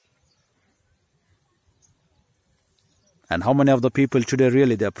aletheia. And how many of the people today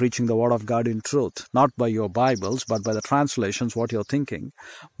really they are preaching the word of God in truth? Not by your Bibles, but by the translations, what you're thinking,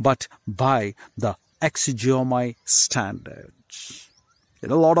 but by the exegomai standards.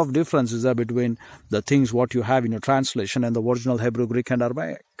 There are a lot of differences there between the things what you have in your translation and the original Hebrew, Greek and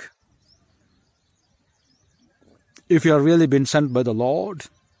Aramaic. If you have really been sent by the Lord,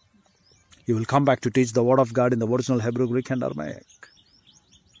 you will come back to teach the word of God in the original Hebrew, Greek and Aramaic.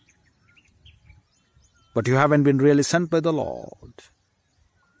 But you haven't been really sent by the Lord.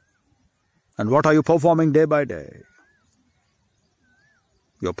 And what are you performing day by day?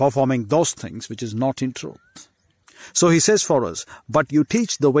 You're performing those things which is not in truth. So he says for us, but you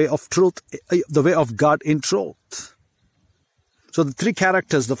teach the way of truth, the way of God in truth. So the three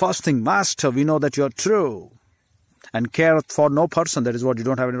characters, the first thing, Master, we know that you're true and care for no person. That is what, you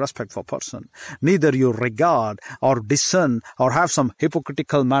don't have any respect for person. Neither you regard or discern or have some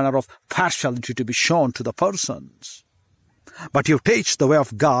hypocritical manner of partiality to be shown to the persons. But you teach the way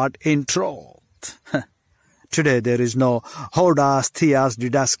of God in truth. Today there is no hodas, theas,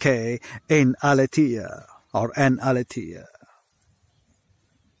 didaske in aletheia or en aletheia.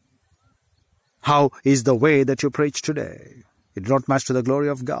 How is the way that you preach today? It does not match to the glory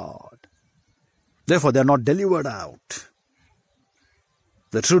of God. Therefore they are not delivered out.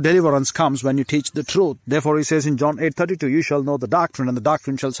 The true deliverance comes when you teach the truth. Therefore he says in John 8:32, you shall know the doctrine and the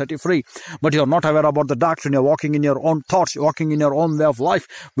doctrine shall set you free. But you are not aware about the doctrine. You are walking in your own thoughts, you are walking in your own way of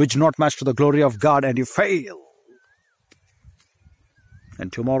life, which do not match to the glory of God, and you fail.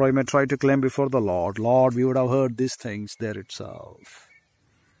 And tomorrow you may try to claim before the Lord, Lord, we would have heard these things there itself.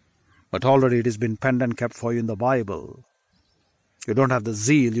 But already it has been penned and kept for you in the Bible. You don't have the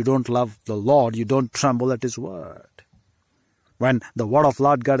zeal, you don't love the Lord, you don't tremble at his word. When the word of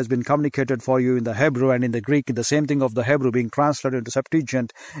Lord God has been communicated for you in the Hebrew and in the Greek, the same thing of the Hebrew being translated into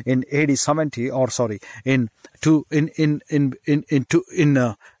Septuagint in AD 70, the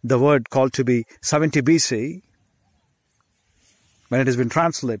word called to be 70 BC, when it has been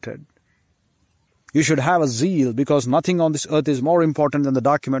translated, you should have a zeal, because nothing on this earth is more important than the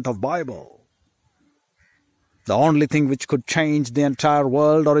document of Bible. The only thing which could change the entire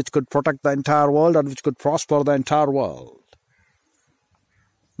world, or which could protect the entire world, or which could prosper the entire world.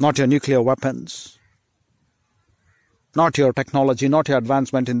 Not your nuclear weapons, not your technology, not your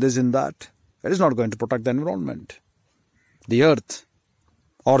advancement in this and that. It is not going to protect the environment. The earth,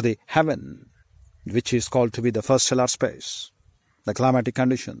 or the heaven, which is called to be the first stellar space, the climatic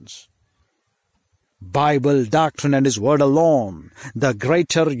conditions. Bible, doctrine and His word alone. The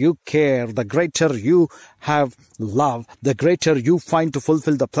greater you care, the greater you have love, the greater you find to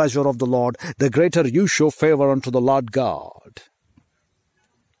fulfill the pleasure of the Lord, the greater you show favor unto the Lord God.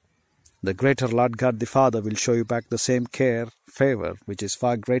 The greater Lord God the Father will show you back the same care, favor, which is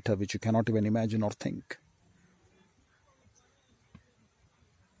far greater, which you cannot even imagine or think.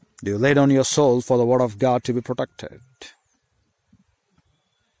 Do you lay down your soul for the word of God to be protected?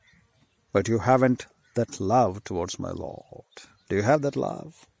 But you haven't that love towards my Lord. Do you have that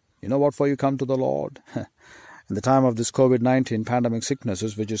love? You know what for you come to the Lord? In the time of this COVID-19 pandemic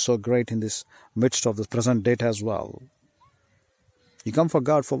sicknesses, which is so great in this midst of the present date as well. You come for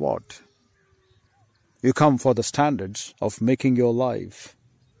God for what? You come for the standards of making your life.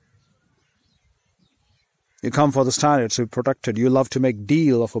 You come for the standards to be protected. You love to make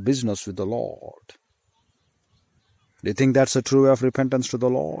deal of a business with the Lord. Do you think that's a true way of repentance to the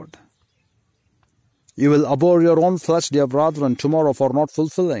Lord? You will abhor your own flesh, dear brethren, tomorrow for not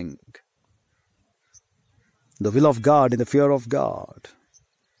fulfilling the will of God in the fear of God.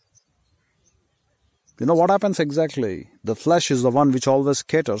 You know what happens exactly? The flesh is the one which always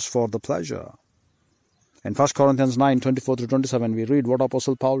caters for the pleasure. In 1 Corinthians 9:24-27, we read what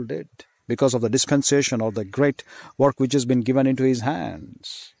Apostle Paul did because of the dispensation or the great work which has been given into his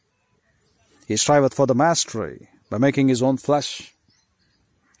hands. He striveth for the mastery by making his own flesh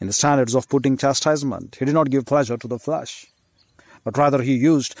in the standards of putting chastisement. He did not give pleasure to the flesh, but rather he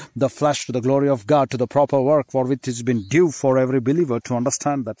used the flesh to the glory of God, to the proper work for which it has been due for every believer to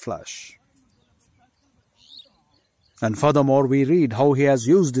understand that flesh. And furthermore, we read how he has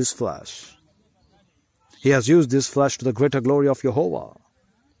used this flesh. He has used this flesh to the greater glory of Yhwh.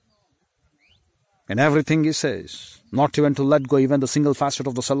 In everything he says, not even to let go even the single facet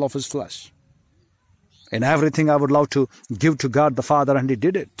of the cell of his flesh. In everything I would love to give to God the Father, and he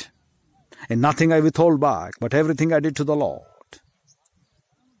did it. In nothing I withhold back, but everything I did to the Lord.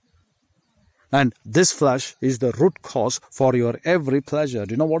 And this flesh is the root cause for your every pleasure.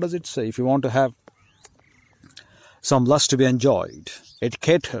 Do you know what does it say? If you want to have some lust to be enjoyed, it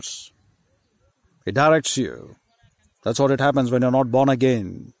caters. It directs you. That's what it happens when you're not born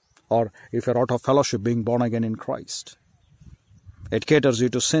again, or if you're out of fellowship being born again in Christ. It caters you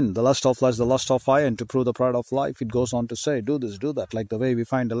to sin, the lust of flesh, the lust of eye, and to prove the pride of life. It goes on to say, do this, do that, like the way we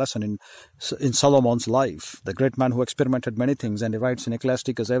find a lesson in Solomon's life, the great man who experimented many things, and he writes in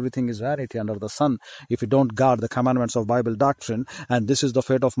Ecclesiasticus, everything is vanity under the sun if you don't guard the commandments of Bible doctrine, and this is the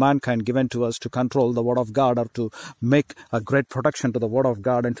fate of mankind given to us to control the word of God, or to make a great protection to the word of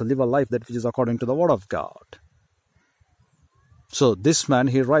God, and to live a life that which is according to the word of God. So this man,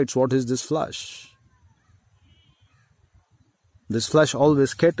 he writes, what is this flesh? This flesh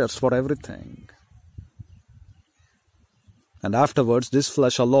always caters for everything. And afterwards, this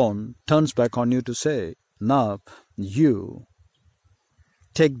flesh alone turns back on you to say, now you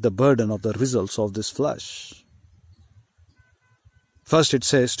take the burden of the results of this flesh. First it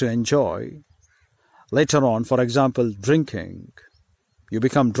says to enjoy. Later on, for example, drinking. You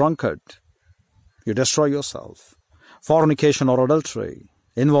become drunkard. You destroy yourself. Fornication or adultery,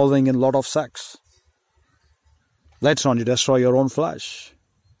 involving in a lot of sex. Later on, you destroy your own flesh.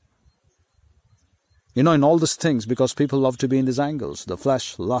 You know, in all these things, because people love to be in these angles, the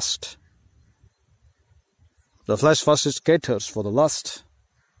flesh, lust. The flesh first is caters for the lust.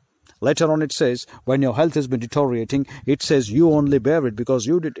 Later on it says, when your health has been deteriorating, it says you only bear it because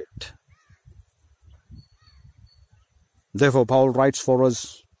you did it. Therefore, Paul writes for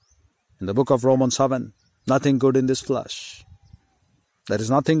us in the book of Romans 7, nothing good in this flesh. There is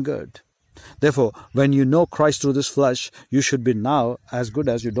nothing good. Therefore, when you know Christ through this flesh, you should be now as good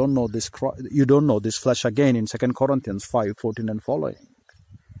as you don't know this flesh again in 2 Corinthians 5:14 and following.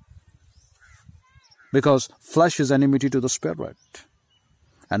 Because flesh is enmity to the Spirit.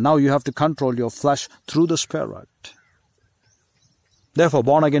 And now you have to control your flesh through the Spirit. Therefore,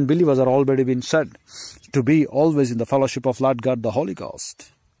 born-again believers are already been said to be always in the fellowship of Lord God the Holy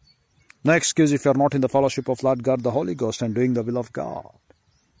Ghost. No excuse if you are not in the fellowship of Lord God the Holy Ghost and doing the will of God.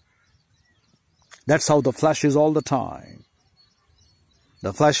 That's how the flesh is all the time.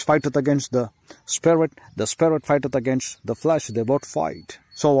 The flesh fighteth against the spirit fighteth against the flesh. They both fight.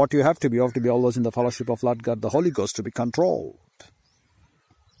 So what you have to be always in the fellowship of Lord God the Holy Ghost to be controlled.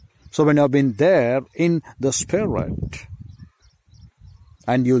 So when you have been there in the Spirit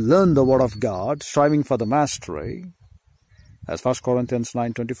and you learn the Word of God, striving for the mastery, as 1 Corinthians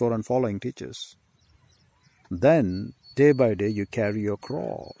 9:24 and following teaches, then day by day you carry your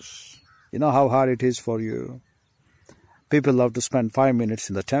cross. You know how hard it is for you. People love to spend 5 minutes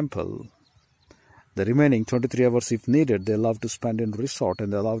in the temple. The remaining 23 hours, if needed, they love to spend in resort,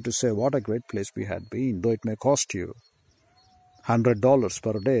 and they love to say, what a great place we had been, though it may cost you $100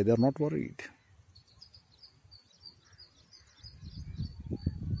 per day. They're not worried.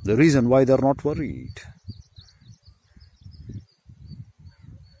 The reason why they're not worried,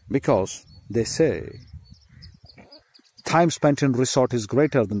 because they say time spent in resort is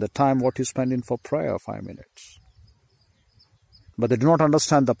greater than the time what you spend in for prayer, 5 minutes. But they do not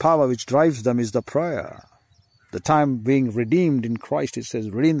understand the power which drives them is the prayer. The time being redeemed in Christ, it says,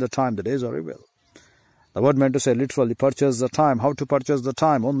 redeem the time, the days are evil. The word meant to say literally, purchase the time. How to purchase the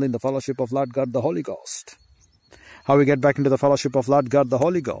time? Only in the fellowship of Lord God the Holy Ghost. How we get back into the fellowship of Lord God the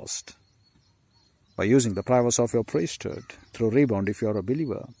Holy Ghost? By using the prowess of your priesthood, through rebound if you are a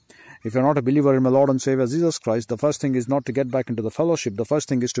believer. If you are not a believer in my Lord and Savior Jesus Christ, the first thing is not to get back into the fellowship. The first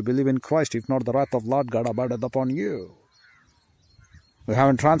thing is to believe in Christ. If not, the wrath of Lord God abideth upon you. We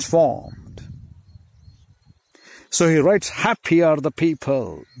haven't transformed. So he writes, happy are the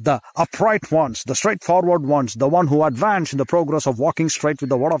people, the upright ones, the straightforward ones, the one who advance in the progress of walking straight with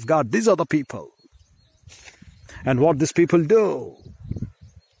the Word of God. These are the people. And what these people do?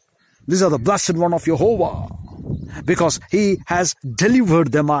 These are the blessed one of Yhwh, because he has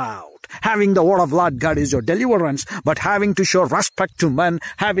delivered them out. Having the Word of Lord God is your deliverance, but having to show respect to men,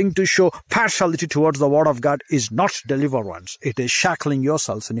 having to show partiality towards the Word of God is not deliverance. It is shackling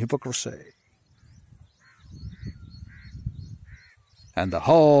yourselves in hypocrisy. And the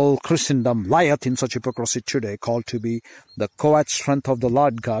whole Christendom lieth in such hypocrisy today, called to be the coat strength of the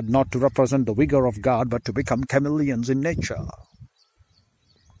Lord God, not to represent the vigor of God, but to become chameleons in nature.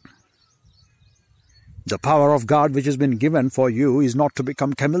 The power of God which has been given for you is not to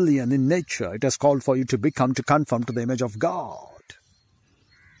become chameleon in nature. It has called for you to conform to the image of God.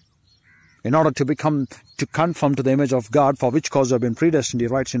 In order to conform to the image of God, for which cause you have been predestined, he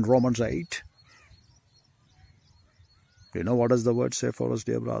writes in Romans 8. You know what does the word say for us,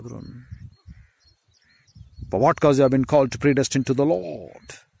 dear brethren? For what cause you have been called to predestined to the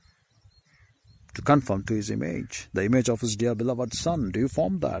Lord? To conform to his image, the image of his dear beloved Son. Do you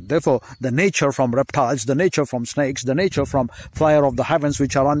form that? Therefore, the nature from reptiles, the nature from snakes, the nature from fire of the heavens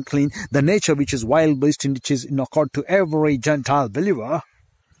which are unclean, the nature which is wild beast, which is in accord to every Gentile believer,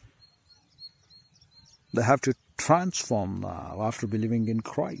 they have to transform now after believing in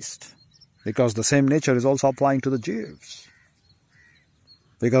Christ. Because the same nature is also applying to the Jews.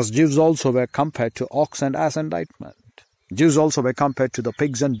 Because Jews also were compared to ox and ass indictment. Jews also were compared to the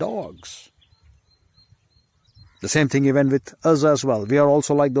pigs and dogs. The same thing even with us as well. We are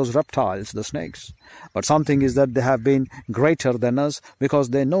also like those reptiles, the snakes. But something is that they have been greater than us because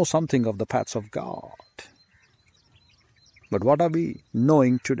they know something of the paths of God. But what are we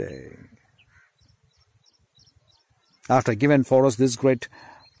knowing today? After given for us this great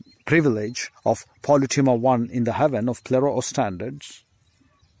privilege of Polytema 1 in the heaven of Pleroo standards,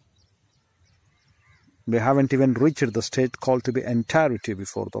 we haven't even reached the state called to be entirety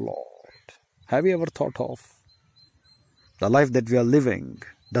before the Lord. Have you ever thought of the life that we are living?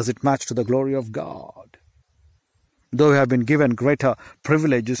 Does it match to the glory of God? Though we have been given greater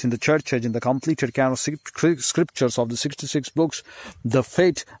privileges in the church age, in the completed canon scriptures of the 66 books, the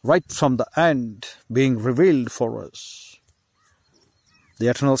fate right from the end being revealed for us. The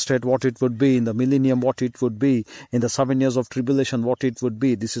eternal state, what it would be, in the millennium, what it would be, in the 7 years of tribulation, what it would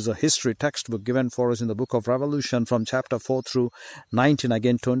be. This is a history textbook given for us in the book of Revelation from chapter 4 through 19,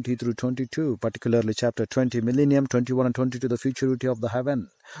 again 20 through 22, particularly chapter 20, millennium, 21 and 22, the futurity of the heaven,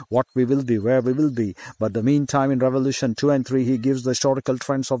 what we will be, where we will be. But the meantime, in Revelation 2 and 3, he gives the historical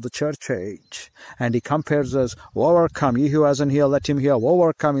trends of the church age. And he compares us, overcome, he who hasn't here, let him hear,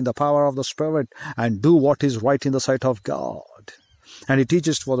 overcome in the power of the Spirit and do what is right in the sight of God. And he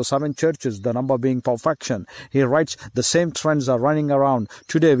teaches for the 7 churches, the number being perfection. He writes, the same trends are running around.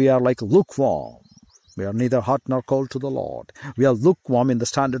 Today we are like lukewarm. We are neither hot nor cold to the Lord. We are lukewarm in the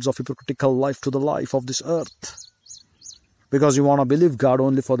standards of hypocritical life to the life of this earth. because you want to believe God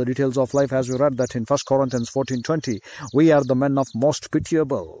only for the details of life, as we read that in 1 Corinthians 14:20. We are the men of most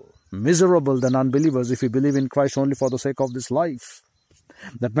pitiable, miserable than unbelievers if we believe in Christ only for the sake of this life.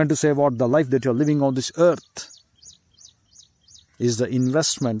 That meant to say what? The life that you're living on this earth is the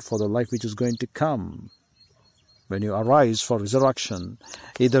investment for the life which is going to come when you arise for resurrection,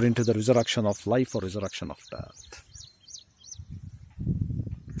 either into the resurrection of life or resurrection of death.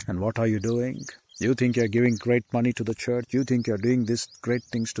 And what are you doing? You think you're giving great money to the church. You think you're doing these great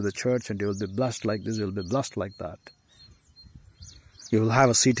things to the church, and you will be blessed like this, you will be blessed like that. You will have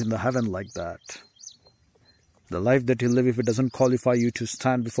a seat in the heaven like that. The life that you live, if it doesn't qualify you to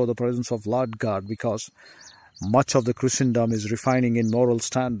stand before the presence of Lord God, because much of the Christendom is refining in moral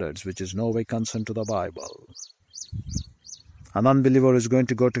standards, which is no way concerned to the Bible. An unbeliever is going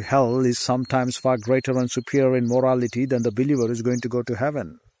to go to hell is sometimes far greater and superior in morality than the believer is going to go to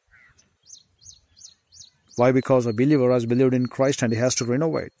heaven. Why? Because a believer has believed in Christ and he has to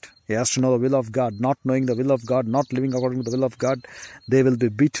renovate. He has to know the will of God. Not knowing the will of God, not living according to the will of God, they will be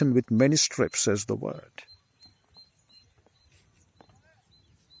beaten with many strips, says the word.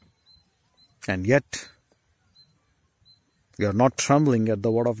 And yet, we are not trembling at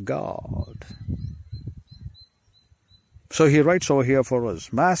the word of God. So he writes over here for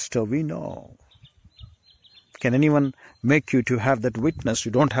us, Master, we know. Can anyone make you to have that witness?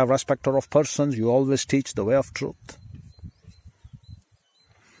 You don't have respecter of persons. You always teach the way of truth.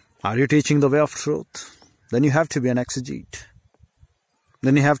 Are you teaching the way of truth? Then you have to be an exegete.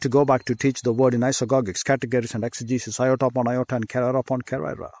 Then you have to go back to teach the word in isagogics, categories and exegesis, iota upon iota and carrera upon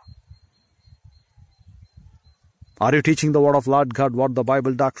carrera. Are you teaching the word of Lord God, what the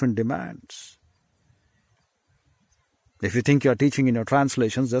Bible doctrine demands? If you think you are teaching in your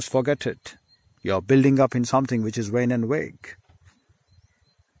translations, just forget it. You are building up in something which is vain and vague.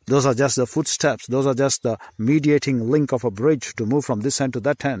 Those are just the footsteps. Those are just the mediating link of a bridge to move from this end to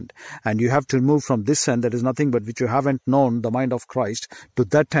that end. And you have to move from this end, that is nothing but which you haven't known, the mind of Christ, to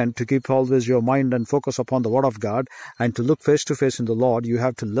that end, to keep always your mind and focus upon the word of God, and to look face to face in the Lord. You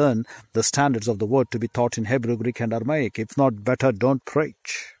have to learn the standards of the word to be taught in Hebrew, Greek and Aramaic. If not, better don't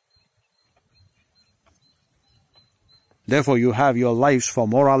preach. Therefore, you have your lives for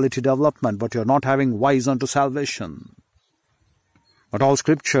morality development, but you're not having wise unto salvation. But all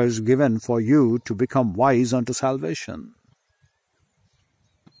scripture is given for you to become wise unto salvation.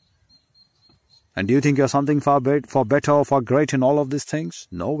 And do you think you're something far better or far great in all of these things?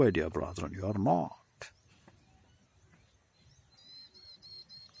 No way, dear brethren, you are not.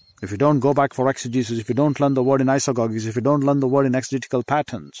 If you don't go back for exegesis, if you don't learn the word in isagogics, if you don't learn the word in exegetical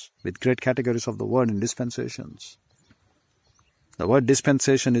patterns, with great categories of the word in dispensations. The word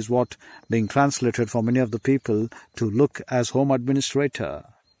dispensation is what being translated for many of the people to look as home administrator.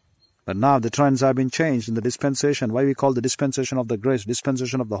 But now the trends have been changed in the dispensation. Why we call the dispensation of the grace,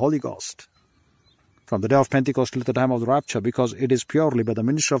 dispensation of the Holy Ghost. From the day of Pentecost till the time of the rapture, because it is purely by the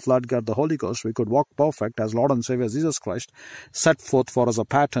ministry of Lord God, the Holy Ghost, we could walk perfect as Lord and Savior Jesus Christ set forth for us a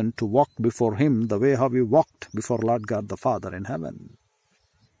pattern to walk before Him the way how we walked before Lord God the Father in heaven.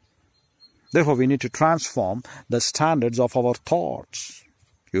 Therefore, we need to transform the standards of our thoughts.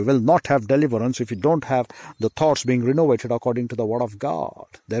 You will not have deliverance if you don't have the thoughts being renovated according to the Word of God.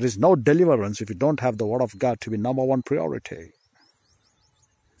 There is no deliverance if you don't have the Word of God to be number one priority.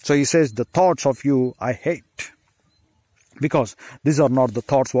 So he says, the thoughts of you I hate, because these are not the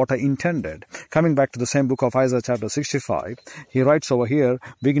thoughts what I intended. Coming back to the same book of Isaiah chapter 65, he writes over here,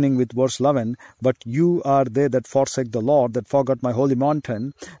 beginning with verse 11, But you are they that forsake the Lord, that forgot my holy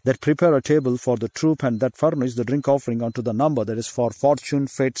mountain, that prepare a table for the troop, and that furnish the drink offering unto the number, that is for fortune,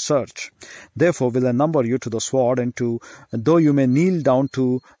 fate, search. Therefore will I number you to the sword, and though you may kneel down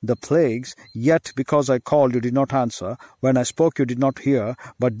to the plagues, yet because I called you did not answer, when I spoke you did not hear,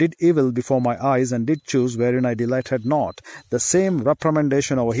 but did evil before my eyes, and did choose wherein I delighted not. The same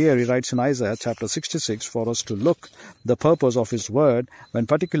reprimandation over here he writes in Isaiah chapter 66 for us to look the purpose of his word, when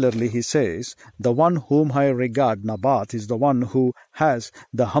particularly he says, the one whom I regard, Naboth, is the one who has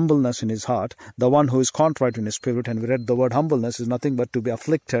the humbleness in his heart, the one who is contrite in his spirit. And we read the word humbleness is nothing but to be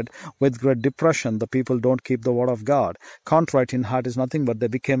afflicted with great depression. The people don't keep the word of God. Contrite in heart is nothing but they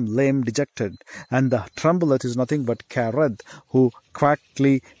became lame, dejected. And the trembleth is nothing but Kareth, who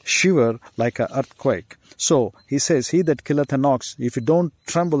crackly shiver like an earthquake. So he says, he that killeth an ox, if you don't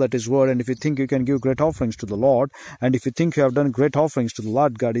tremble at his word, and if you think you can give great offerings to the Lord, and if you think you have done great offerings to the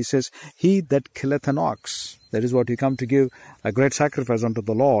Lord God, he says, he that killeth an ox, that is what you come to give a great sacrifice unto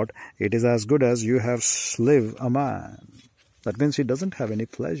the Lord, it is as good as you have slew a man. That means he doesn't have any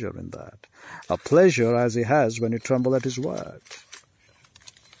pleasure in that. A pleasure as he has when you tremble at his word.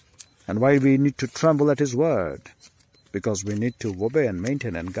 And why we need to tremble at his word? because we need to obey and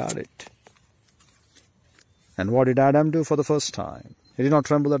maintain and guard it. And what did Adam do for the first time? He did not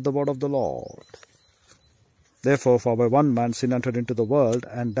tremble at the word of the Lord. Therefore, for by one man sin entered into the world,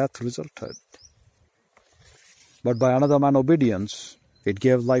 and death resulted. But by another man obedience, it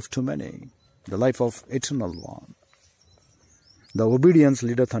gave life to many, the life of eternal one. The obedience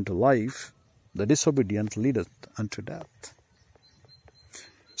leadeth unto life, the disobedience leadeth unto death.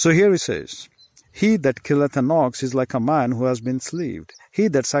 So here he says, he that killeth an ox is like a man who has been sleeved. He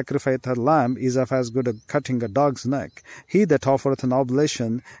that sacrificeth a lamb is of as good as cutting a dog's neck. He that offereth an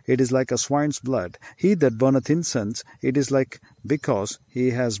oblation, it is like a swine's blood. He that burneth incense, it is like because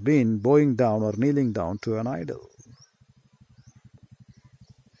he has been bowing down or kneeling down to an idol.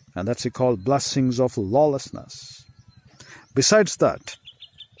 And that's called blessings of lawlessness. Besides that,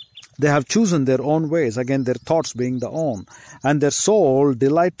 they have chosen their own ways, again their thoughts being the own, and their soul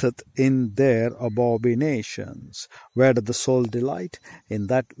delighteth in their abominations. Where doth the soul delight? In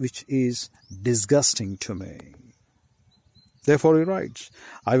that which is disgusting to me. Therefore he writes,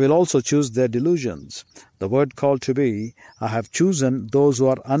 I will also choose their delusions. The word called to be, I have chosen those who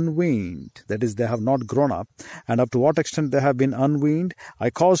are unweaned, that is, they have not grown up, and up to what extent they have been unweaned,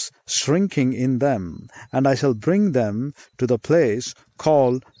 I cause shrinking in them, and I shall bring them to the place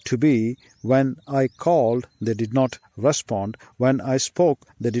called to be. When I called, they did not respond. When I spoke,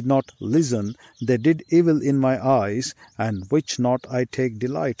 they did not listen. They did evil in my eyes, and which not I take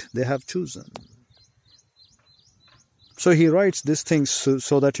delight, they have chosen. So he writes these things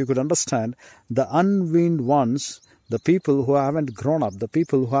so that you could understand the unweaned ones, the people who haven't grown up, the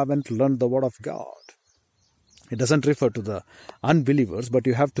people who haven't learned the word of God. It doesn't refer to the unbelievers, but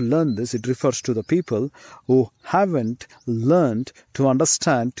you have to learn this. It refers to the people who haven't learned to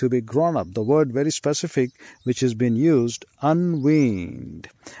understand, to be grown up. The word very specific which has been used, unweaned.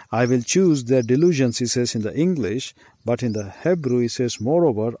 I will choose their delusions, he says in the English, but in the Hebrew he says,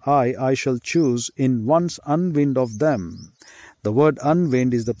 moreover, I shall choose in once unweaned of them. The word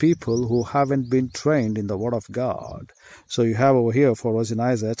unweaned is the people who haven't been trained in the word of God. So you have over here for us in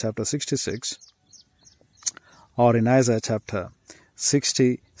Isaiah chapter 66, or in Isaiah chapter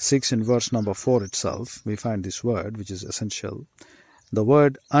 66 in verse number 4 itself, we find this word which is essential. The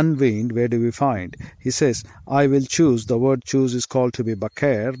word unweaned, where do we find? He says, I will choose. The word choose is called to be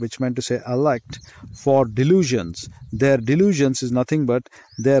bakir, which meant to say elect, for delusions. Their delusions is nothing but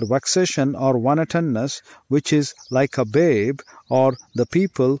their vexation or wantoness, which is like a babe, or the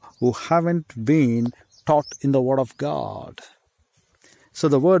people who haven't been taught in the word of God. So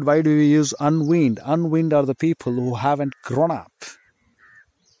the word, why do we use unweaned? Unweaned are the people who haven't grown up.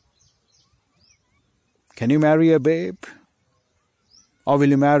 Can you marry a babe? Or will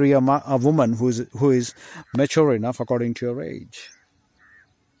you marry a woman who is mature enough according to your age?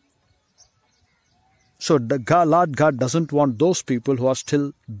 So Lord God doesn't want those people who are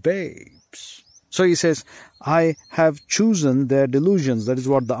still babes. So he says, I have chosen their delusions. That is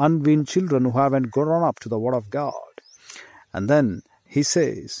what the unweaned children who haven't grown up to the word of God. And then he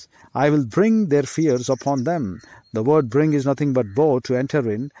says, I will bring their fears upon them. The word bring is nothing but bow, to enter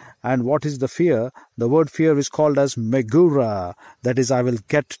in. And what is the fear? The word fear is called as megura. That is, I will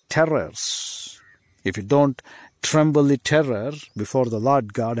get terrors. If you don't tremble in terror before the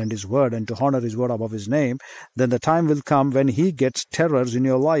Lord God and His word, and to honor His word above His name, then the time will come when He gets terrors in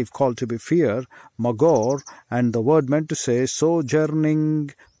your life, called to be fear, magor, and the word meant to say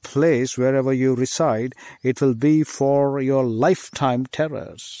sojourning place wherever you reside. It will be for your lifetime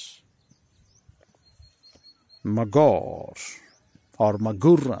terrors. Magor or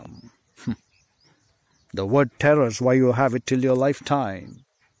maguram. The word terrors, why you have it till your lifetime.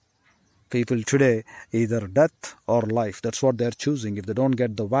 People today, either death or life. That's what they're choosing. If they don't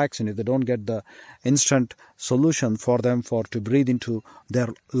get the vaccine, if they don't get the instant solution for them to breathe into their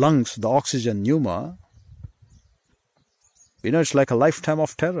lungs the oxygen pneuma, it's like a lifetime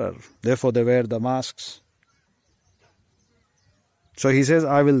of terror. Therefore they wear the masks. So he says,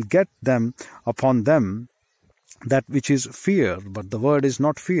 I will get them upon them that which is fear. But the word is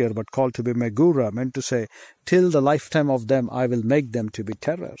not fear, but called to be megura, meant to say, till the lifetime of them I will make them to be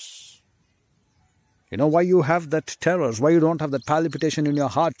terrors. Why you have that terrors? Why you don't have that palpitation in your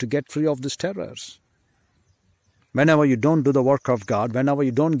heart to get free of these terrors? Whenever you don't do the work of God, whenever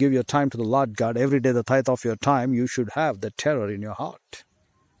you don't give your time to the Lord God, every day the tithe of your time, you should have the terror in your heart.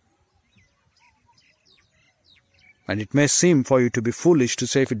 And it may seem for you to be foolish to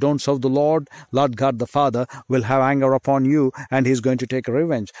say, if you don't serve the Lord, Lord God the Father will have anger upon you and He's going to take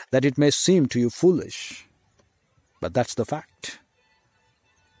revenge. That it may seem to you foolish. But that's the fact.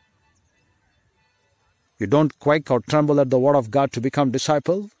 You don't quake or tremble at the word of God to become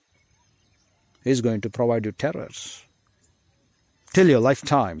disciple, He's going to provide you terrors. till your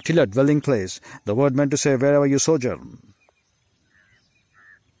lifetime, till your dwelling place. The word meant to say wherever you sojourn.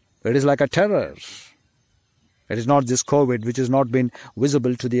 It is like a terror. It is not this COVID which has not been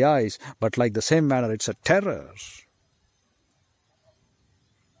visible to the eyes, but like the same manner it's a terror.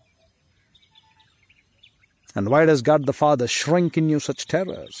 And why does God the Father shrink in you such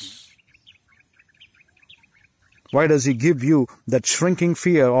terrors? Why does He give you that shrinking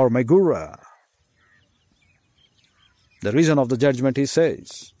fear or megura? The reason of the judgment, He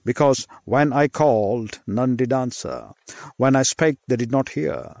says, because when I called, none did answer. When I spake, they did not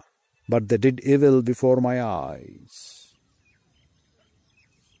hear, but they did evil before my eyes.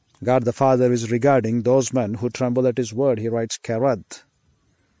 God the Father is regarding those men who tremble at His word. He writes, Karad.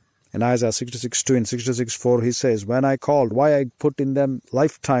 In Isaiah 66:2 and 66:4, He says, when I called, why I put in them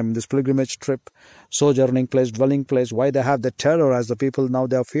lifetime, this pilgrimage trip, sojourning place, dwelling place, why they have the terror as the people now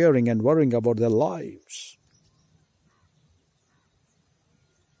they are fearing and worrying about their lives.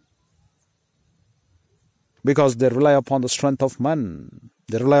 Because they rely upon the strength of men.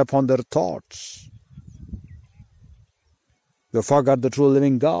 They rely upon their thoughts. They forgot the true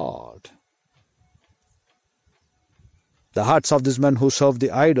living God. The hearts of these men who serve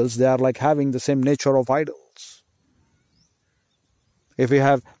the idols, they are like having the same nature of idols. If we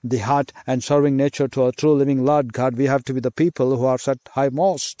have the heart and serving nature to our true living Lord God, we have to be the people who are set high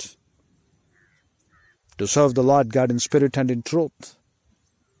most to serve the Lord God in spirit and in truth.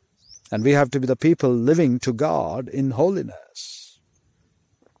 And we have to be the people living to God in holiness.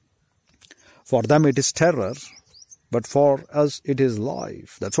 For them it is terror, but for us it is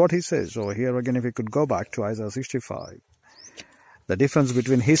life. That's what He says. So here again, if we could go back to Isaiah 65. The difference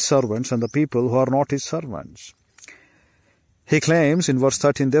between His servants and the people who are not His servants. He claims in verse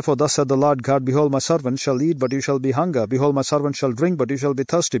 13, therefore thus said the Lord God, behold, my servant shall eat, but you shall be hunger. Behold, my servant shall drink, but you shall be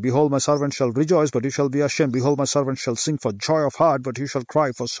thirsty. Behold, my servant shall rejoice, but you shall be ashamed. Behold, my servant shall sing for joy of heart, but you shall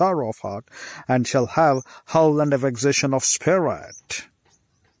cry for sorrow of heart, and shall have howl and a vexation of spirit.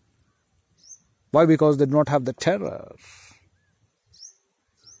 Why? Because they do not have the terror.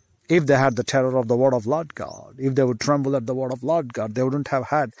 If they had the terror of the word of Lord God, if they would tremble at the word of Lord God, they wouldn't have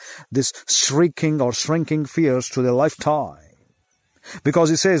had this shrieking or shrinking fears to their lifetime. Because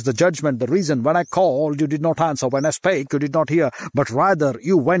He says, the judgment, the reason, when I called, you did not answer. When I spake, you did not hear. But rather,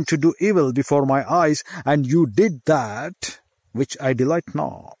 you went to do evil before my eyes, and you did that which I delight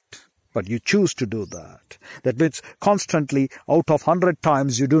not. But you choose to do that. That means constantly, out of 100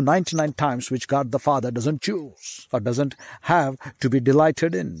 times, you do 99 times, which God the Father doesn't choose, or doesn't have to be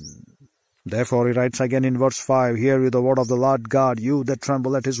delighted in. Therefore, He writes again in verse 5, hear you the word of the Lord God, you that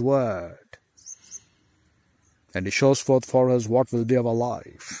tremble at His word. And He shows forth for us what will be our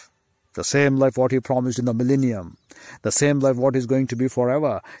life. The same life what He promised in the millennium. The same life what is going to be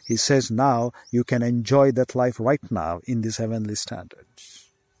forever. He says now you can enjoy that life right now in these heavenly standards.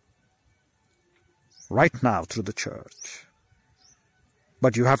 Right now through the church.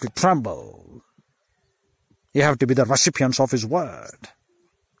 But you have to tremble. You have to be the recipients of His word.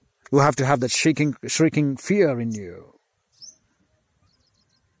 You have to have that shrieking fear in you.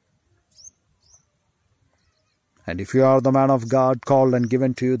 And if you are the man of God, called and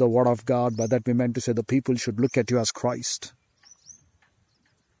given to you the word of God, by that we meant to say the people should look at you as Christ.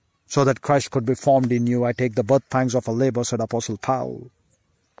 So that Christ could be formed in you. I take the birth pangs of a labor, said Apostle Paul.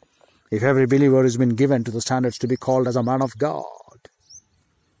 If every believer has been given to the standards to be called as a man of God,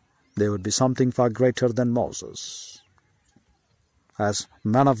 there would be something far greater than Moses. As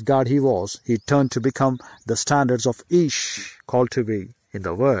man of God he was, he turned to become the standards of Yhwh, called to be in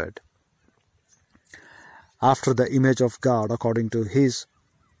the Word, after the image of God, according to his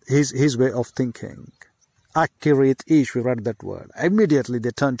way of thinking. Accurate Yhwh, we read that word. Immediately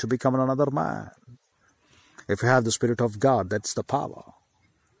they turned to become another man. If you have the Spirit of God, that's the power.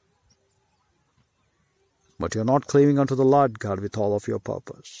 But you're not cleaving unto the Lord God with all of your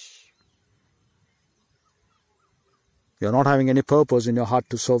purpose. You're not having any purpose in your heart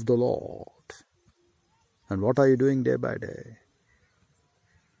to serve the Lord. And what are you doing day by day?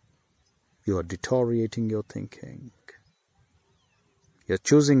 You are deteriorating your thinking. You're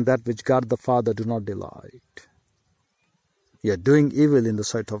choosing that which God the Father do not delight. You're doing evil in the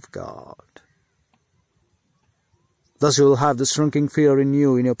sight of God. Thus you will have this shrinking fear in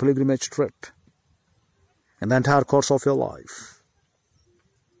you in your pilgrimage trip, in the entire course of your life.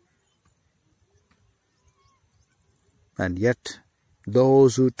 And yet,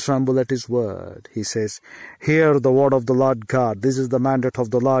 those who tremble at His word, He says, hear the word of the Lord God. This is the mandate of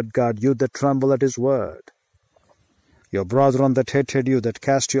the Lord God, you that tremble at His word. Your brethren that hated you, that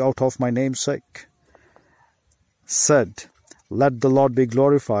cast you out of my name's sake, said, let the Lord be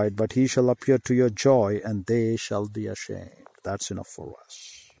glorified, but He shall appear to your joy, and they shall be ashamed. That's enough for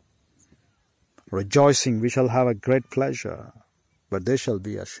us. Rejoicing, we shall have a great pleasure, but they shall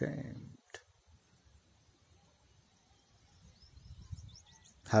be ashamed.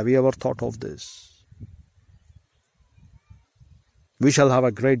 Have you ever thought of this? We shall have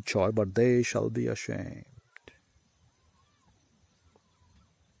a great joy, but they shall be ashamed.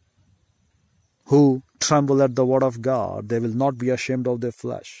 Who tremble at the word of God, they will not be ashamed of their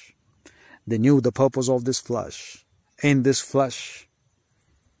flesh. They knew the purpose of this flesh. In this flesh,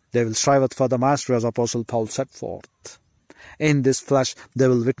 they will strive for the mastery, as Apostle Paul set forth. In this flesh, they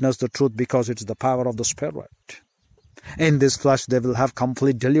will witness the truth because it's the power of the Spirit. In this flesh, they will have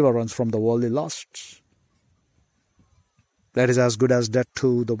complete deliverance from the worldly lusts. That is as good as death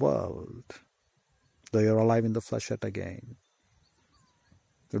to the world, though you're alive in the flesh yet again.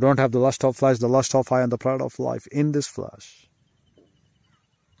 You don't have the lust of flesh, the lust of eye, and the pride of life in this flesh.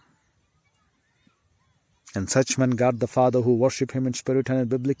 And such men God the Father who worship Him in spirit and in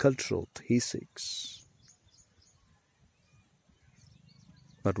biblical truth, He seeks.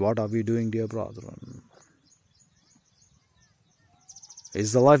 But what are we doing, dear brethren?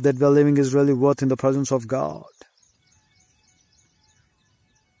 Is the life that we are living is really worth in the presence of God?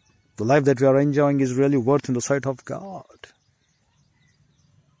 The life that we are enjoying is really worth in the sight of God?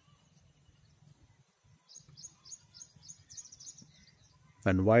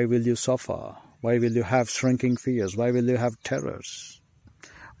 And why will you suffer? Why will you have shrinking fears? Why will you have terrors?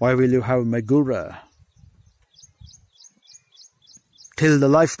 Why will you have megura? Till the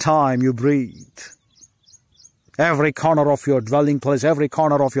lifetime you breathe. Every corner of your dwelling place, every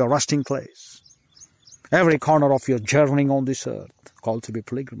corner of your resting place, every corner of your journeying on this earth, called to be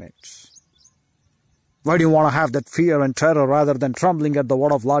pilgrimages. Why do you want to have that fear and terror rather than trembling at the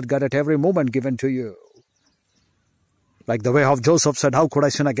word of Lord God at every moment given to you? Like the way of Joseph said, how could I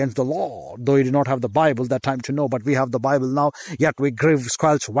sin against the Lord? Though he did not have the Bible that time to know, but we have the Bible now, yet we grieve,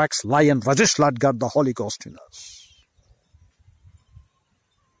 squelch, wax, lie, and resist Lord God, the Holy Ghost in us.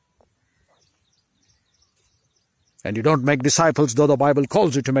 And you don't make disciples, though the Bible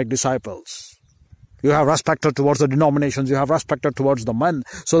calls you to make disciples. You have respect towards the denominations, you have respect towards the men,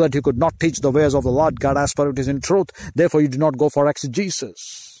 so that you could not teach the ways of the Lord God as per it is in truth. Therefore you do not go for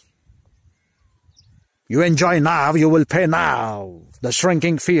exegesis. You enjoy now, you will pay now. The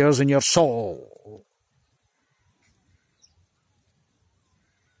shrinking fears in your soul.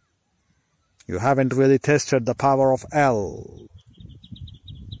 You haven't really tasted the power of hell.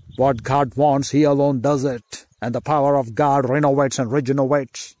 What God wants, He alone does it. And the power of God renovates and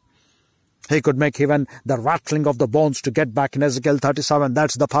regenerates. He could make even the rattling of the bones to get back in Ezekiel 37.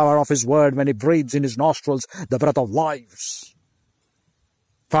 That's the power of His word when He breathes in His nostrils the breath of lives.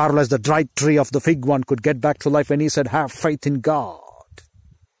 Far less the dry tree of the fig one could get back to life when He said, have faith in God.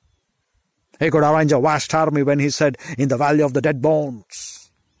 He could arrange a vast army when He said, in the valley of the dead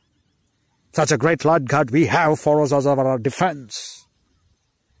bones. Such a great Lord God we have for us as our defense.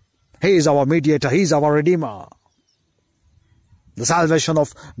 He is our mediator, He is our Redeemer. The salvation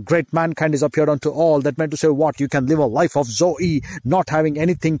of great mankind is appeared unto all. That meant to say what? You can live a life of Zoe, not having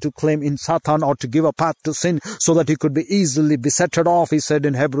anything to claim in Satan or to give a path to sin, so that you could be easily besetted off, He said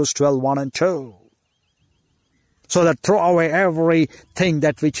in Hebrews 12:1 and 2. So that throw away everything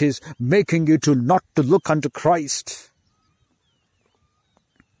that which is making you to not to look unto Christ.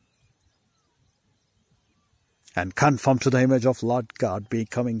 And conform to the image of Lord God,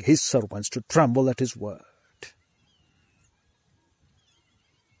 becoming His servants to tremble at His word.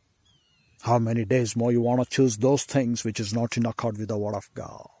 How many days more you want to choose those things which is not in accord with the word of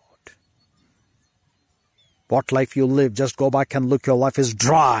God? What life you live, just go back and look, your life is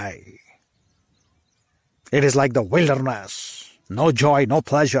dry. It is like the wilderness. No joy, no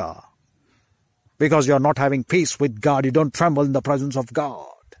pleasure. Because you are not having peace with God, you don't tremble in the presence of God.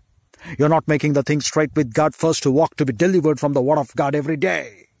 You're not making the things straight with God first to walk, to be delivered from the word of God every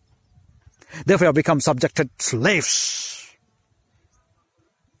day. Therefore you become subjected slaves.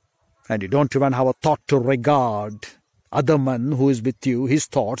 And you don't even have a thought to regard other man who is with you, his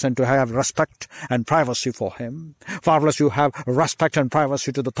thoughts, and to have respect and privacy for him. Far less you have respect and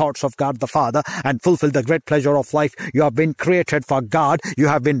privacy to the thoughts of God the Father and fulfill the great pleasure of life. You have been created for God. You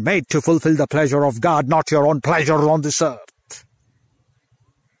have been made to fulfill the pleasure of God, not your own pleasure on this earth.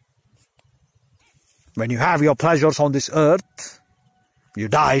 When you have your pleasures on this earth, you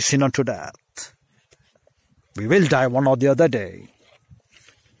die sin unto death. We will die one or the other day.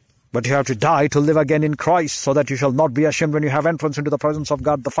 But you have to die to live again in Christ, so that you shall not be ashamed when you have entrance into the presence of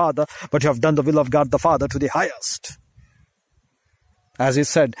God the Father, but you have done the will of God the Father to the highest. As He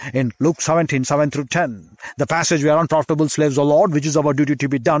said in Luke 17:7-10, the passage, we are unprofitable slaves, O Lord, which is our duty to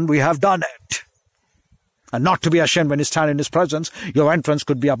be done, we have done it. and not to be ashamed when you stand in his presence. Your entrance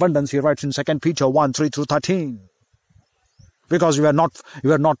could be abundance, he writes in 2 Peter 1, 3-13. Because you are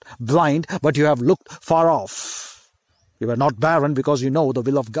not blind, but you have looked far off. You are not barren because you know the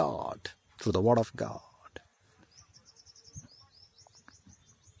will of God through the word of God.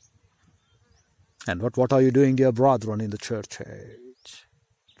 And what are you doing, dear brethren, in the church age?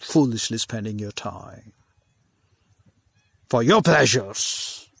 Foolishly spending your time for your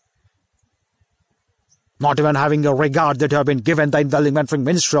pleasures, not even having a regard that you have been given the indwelling mentoring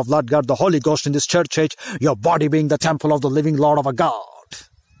ministry of Lord God, the Holy Ghost in this church age, your body being the temple of the living Lord of our God.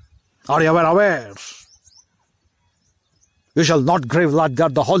 Are you aware? You shall not grieve Lord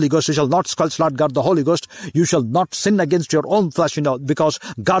God the Holy Ghost. You shall not squelch Lord God the Holy Ghost. You shall not sin against your own flesh, because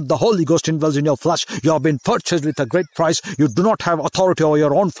God the Holy Ghost indwells in your flesh. You have been purchased with a great price. You do not have authority over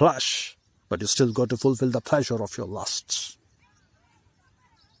your own flesh, but you still got to fulfill the pleasure of your lusts.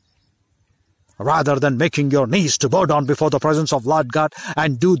 Rather than making your knees to bow down before the presence of Lord God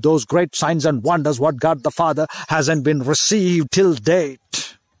and do those great signs and wonders what God the Father hasn't been received till date,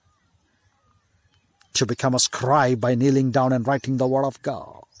 to become a scribe by kneeling down and writing the word of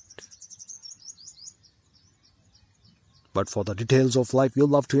God. But for the details of life you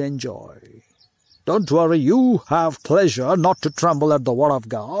love to enjoy, don't worry, you have pleasure not to tremble at the word of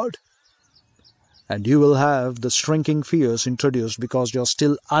God, and you will have the shrinking fears introduced because you're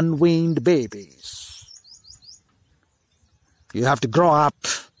still unweaned babies. You have to grow up.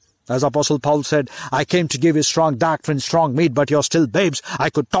 As Apostle Paul said, I came to give you strong doctrine, strong meat, but you're still babes. I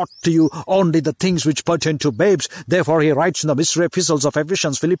could talk to you only the things which pertain to babes. Therefore he writes in the mystery epistles of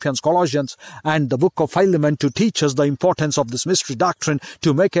Ephesians, Philippians, Colossians, and the book of Philemon to teach us the importance of this mystery doctrine,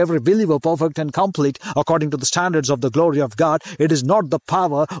 to make every believer perfect and complete according to the standards of the glory of God. It is not the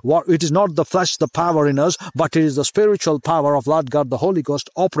power, it is not the flesh, the power in us, but it is the spiritual power of Lord God, the Holy Ghost,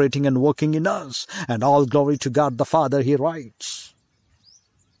 operating and working in us. And all glory to God the Father, he writes,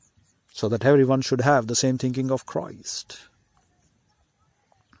 so that everyone should have the same thinking of Christ.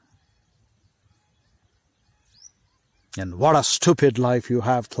 And what a stupid life you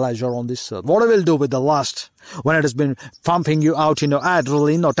have pleasure on this earth. What will you do with the lust when it has been pumping you out in your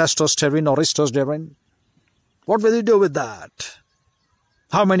adrenaline or testosterone or testosterone? What will you do with that?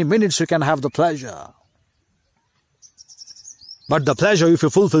 How many minutes you can have the pleasure? But the pleasure, if you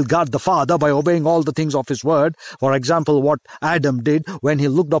fulfill God the Father by obeying all the things of his word, for example, what Adam did when he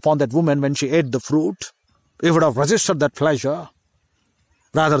looked upon that woman when she ate the fruit, he would have resisted that pleasure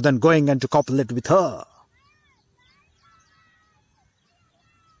rather than going and to copulate with her.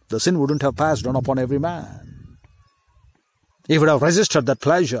 The sin wouldn't have passed on upon every man. He would have resisted that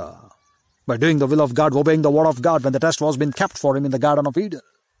pleasure by doing the will of God, obeying the word of God when the test was being kept for him in the Garden of Eden.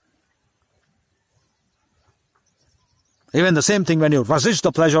 Even the same thing when you resist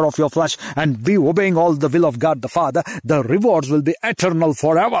the pleasure of your flesh and be obeying all the will of God the Father, the rewards will be eternal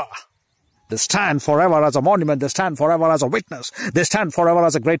forever. They stand forever as a monument. They stand forever as a witness. They stand forever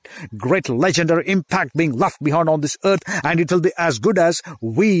as a great legendary impact being left behind on this earth. And it will be as good as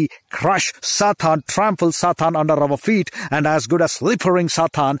we crush Satan, trample Satan under our feet, and as good as slippering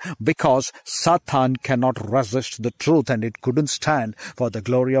Satan, because Satan cannot resist the truth and it couldn't stand for the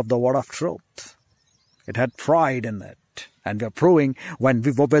glory of the word of truth. It had pride in it. And we are proving when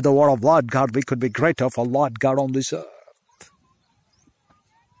we obey the word of Lord God, we could be greater for Lord God on this earth.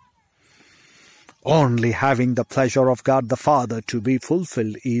 Only having the pleasure of God the Father to be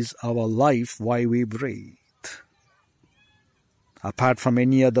fulfilled is our life, why we breathe. Apart from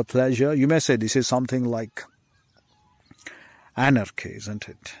any other pleasure, you may say this is something like anarchy, isn't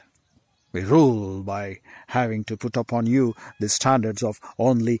it? We rule by having to put upon you the standards of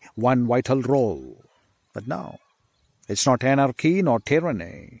only one vital role. But no. It's not anarchy nor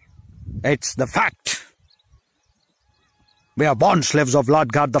tyranny. It's the fact. We are bond slaves of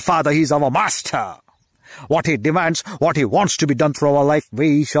Lord God the Father. He is our master. What he demands, what he wants to be done through our life,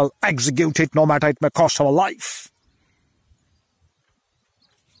 we shall execute it no matter it may cost our life.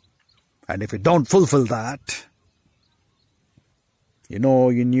 And if we don't fulfill that, you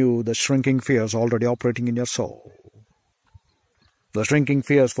knew the shrinking fears already operating in your soul. The shrinking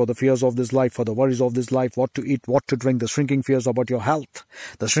fears for the fears of this life, for the worries of this life, what to eat, what to drink, the shrinking fears about your health,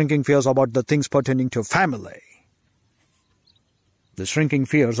 the shrinking fears about the things pertaining to your family, the shrinking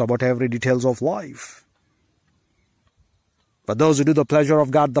fears about every details of life. But those who do the pleasure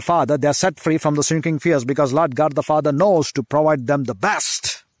of God the Father, they are set free from the shrinking fears because Lord God the Father knows to provide them the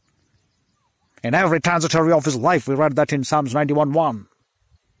best. In every transitory of his life, we read that in Psalms 91:1.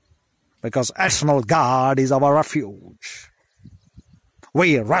 Because eternal God is our refuge.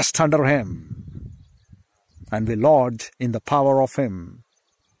 We rest under him, and we lodge in the power of him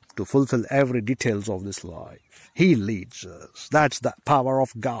to fulfill every details of this life. He leads us. That's the power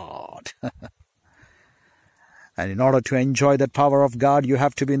of God. And in order to enjoy that power of God, you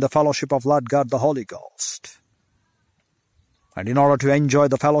have to be in the fellowship of Lord God, the Holy Ghost. And in order to enjoy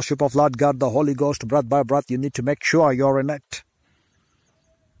the fellowship of Lord God, the Holy Ghost, breath by breath, you need to make sure you're in it.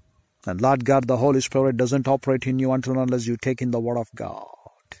 And Lord God, the Holy Spirit, doesn't operate in you until unless you take in the Word of God.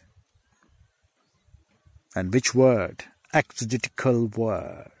 And which word? Exegetical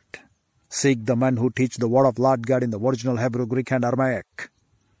word. Seek the men who teach the Word of Lord God in the original Hebrew, Greek, and Aramaic.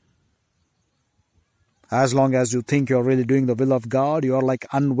 As long as you think you're really doing the will of God, you are like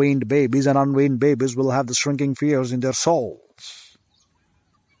unweaned babies, and unweaned babies will have the shrinking fears in their souls.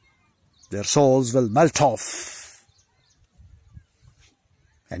 Their souls will melt off.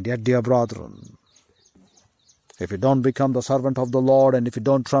 And yet, dear brethren, if you don't become the servant of the Lord, and if you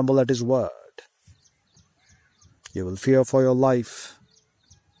don't tremble at His word, you will fear for your life.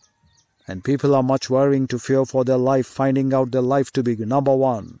 And people are much worrying to fear for their life, finding out their life to be number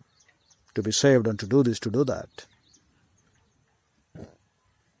one, to be saved and to do this, to do that.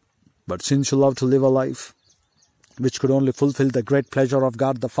 But since you love to live a life which could only fulfill the great pleasure of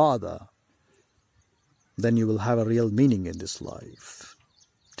God the Father, then you will have a real meaning in this life.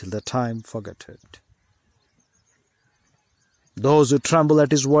 Till that time, forget it. Those who tremble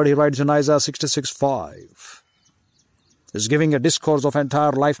at His word, He writes in Isaiah 66:5, is giving a discourse of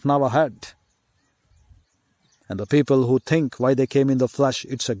entire life now ahead. And the people who think why they came in the flesh,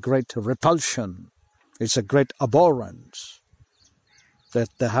 it's a great repulsion. It's a great abhorrence that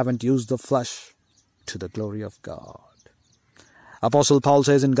they haven't used the flesh to the glory of God. Apostle Paul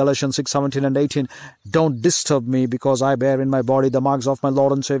says in Galatians 6:17 and 18, don't disturb me because I bear in my body the marks of my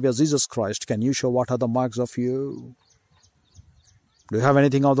Lord and Savior Jesus Christ. Can you show what are the marks of you? Do you have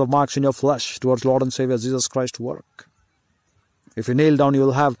anything of the marks in your flesh towards Lord and Savior Jesus Christ's work? If you kneel down, you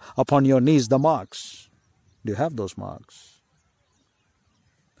will have upon your knees the marks. Do you have those marks?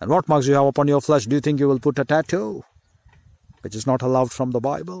 And what marks do you have upon your flesh? Do you think you will put a tattoo, which is not allowed from the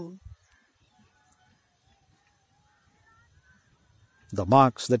Bible? The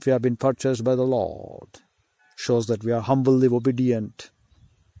marks that we have been purchased by the Lord shows that we are humbly obedient,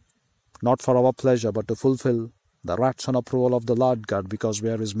 not for our pleasure, but to fulfill the rights and approval of the Lord God, because we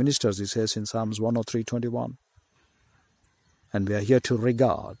are His ministers, He says in Psalms 103:21. And we are here to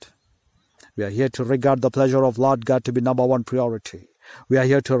regard. We are here to regard the pleasure of Lord God to be number one priority. We are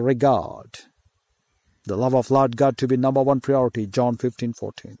here to regard the love of Lord God to be number one priority, John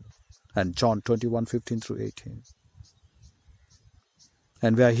 15:14 and John 21:15 through 18.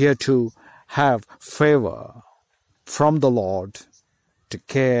 And we are here to have favor from the Lord to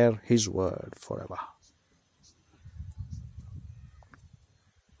care His word forever.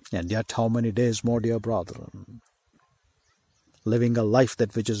 And yet how many days more, dear brethren, living a life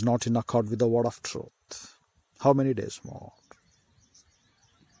that which is not in accord with the word of truth. How many days more?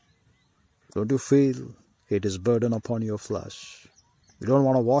 Don't you feel it is burden upon your flesh? You don't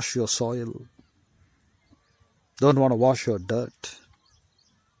want to wash your soil. Don't want to wash your dirt.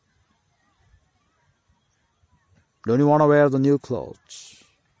 Don't you want to wear the new clothes?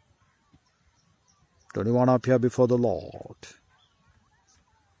 Don't you want to appear before the Lord?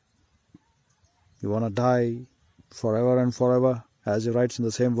 You want to die forever and forever, as He writes in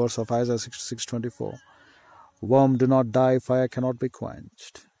the same verse of Isaiah 66:24. Worm do not die, fire cannot be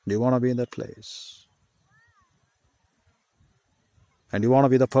quenched. Do you want to be in that place? And you want to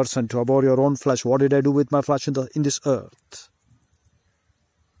be the person to abhor your own flesh. What did I do with my flesh in this earth?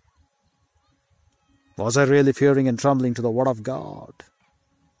 Was I really fearing and trembling to the word of God?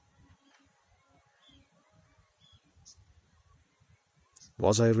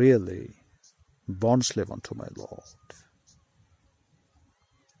 Was I really bond slave unto my Lord?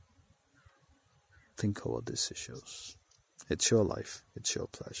 Think over these issues. It's your life. It's your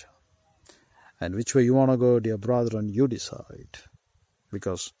pleasure. And which way you want to go, dear brethren, you decide.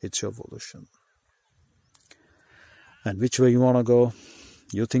 Because it's your volition. And which way you want to go,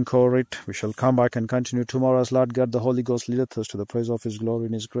 you think over it. We shall come back and continue tomorrow as Lord God, the Holy Ghost, leadeth us to the praise of His glory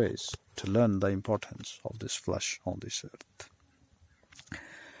and His grace, to learn the importance of this flesh on this earth.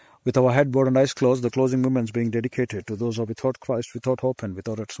 With our head bowed and eyes closed, the closing moments being dedicated to those who are without Christ, without hope, and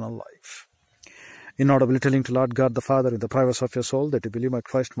without eternal life. Inaudibly telling to Lord God the Father in the privacy of your soul that you believe my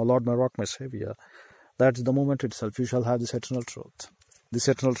Christ, my Lord, my rock, my Savior. That's the moment itself you shall have this eternal truth. This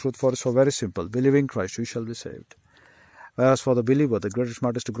eternal truth for is so very simple. Believing Christ, you shall be saved. Whereas for the believer, the greatest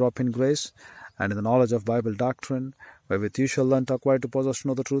matter is to grow up in grace and in the knowledge of Bible doctrine, wherewith you shall learn to acquire to possess to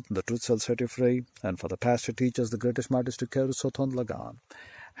know the truth, and the truth shall set you free. And for the pastor teachers, the greatest matter is to carry Sothon Lagan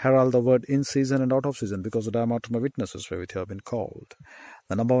Herald the word in season and out of season, because the diamatrum of witnesses wherewith you have been called.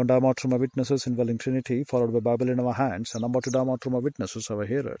 The number one diamatrum of witnesses indwelling Trinity, followed by Bible in our hands, and number two diamatrum of witnesses our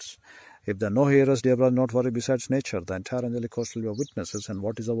hearers. If there are no hearers, dear brother, not worry, besides nature, the entire angelic host will be witnesses. And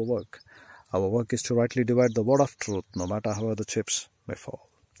what is our work? Our work is to rightly divide the word of truth, no matter how the chips may fall.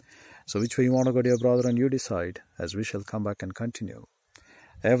 So which way you want to go, dear brother, and you decide, as we shall come back and continue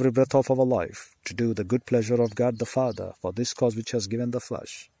every breath of our life to do the good pleasure of God the Father for this cause which has given the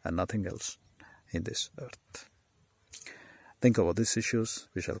flesh and nothing else in this earth. Think about these issues.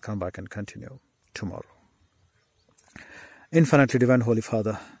 We shall come back and continue tomorrow. Infinitely divine Holy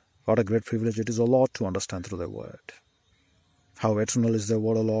Father, what a great privilege it is, O Lord, to understand through Thy word. How eternal is Thy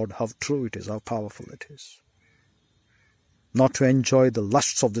word, O Lord, how true it is, how powerful it is. Not to enjoy the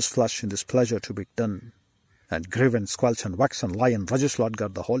lusts of this flesh in this pleasure to be done, and grieve and squelch and wax and lie and resist, Lord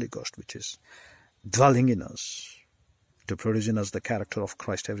God, the Holy Ghost, which is dwelling in us, to produce in us the character of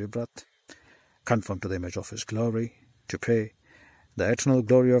Christ every breath, conform to the image of His glory, to pay the eternal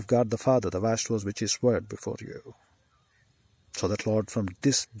glory of God the Father, the vast was which is word before you. So that, Lord, from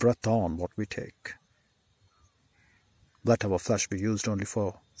this breath on, what we take, let our flesh be used only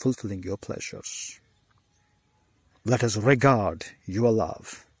for fulfilling your pleasures. Let us regard your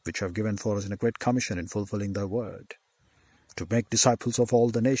love, which you have given for us in a great commission in fulfilling thy word, to make disciples of all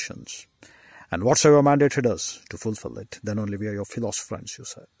the nations. And whatsoever mandated us to fulfill it, then only we are your fellow friends, you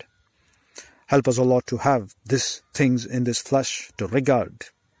said. Help us, O Lord, to have these things in this flesh, to regard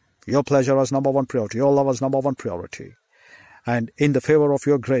your pleasure as number one priority, your love as number one priority, and in the favor of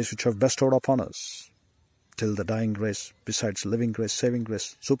your grace which you have bestowed upon us, till the dying grace, besides living grace, saving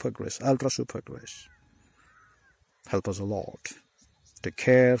grace, super grace, ultra super grace. Help us, O Lord, to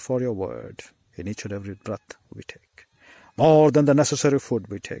care for your word in each and every breath we take. More than the necessary food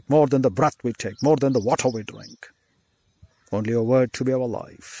we take, more than the breath we take, more than the water we drink. Only your word to be our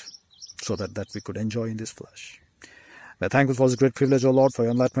life, so that we could enjoy in this flesh. We are thankful for this great privilege, O Lord, for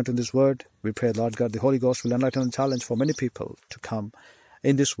your enlightenment in this word. We pray, Lord God, the Holy Ghost will enlighten and challenge for many people to come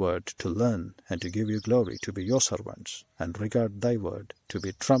in this word, to learn and to give you glory, to be your servants, and regard thy word to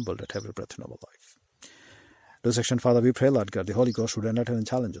be trembled at every breath in our life. To section, Father, we pray, Lord God, the Holy Ghost would enlighten and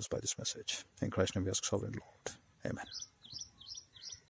challenge us by this message. In Christ's name we ask, Sovereign Lord. Amen.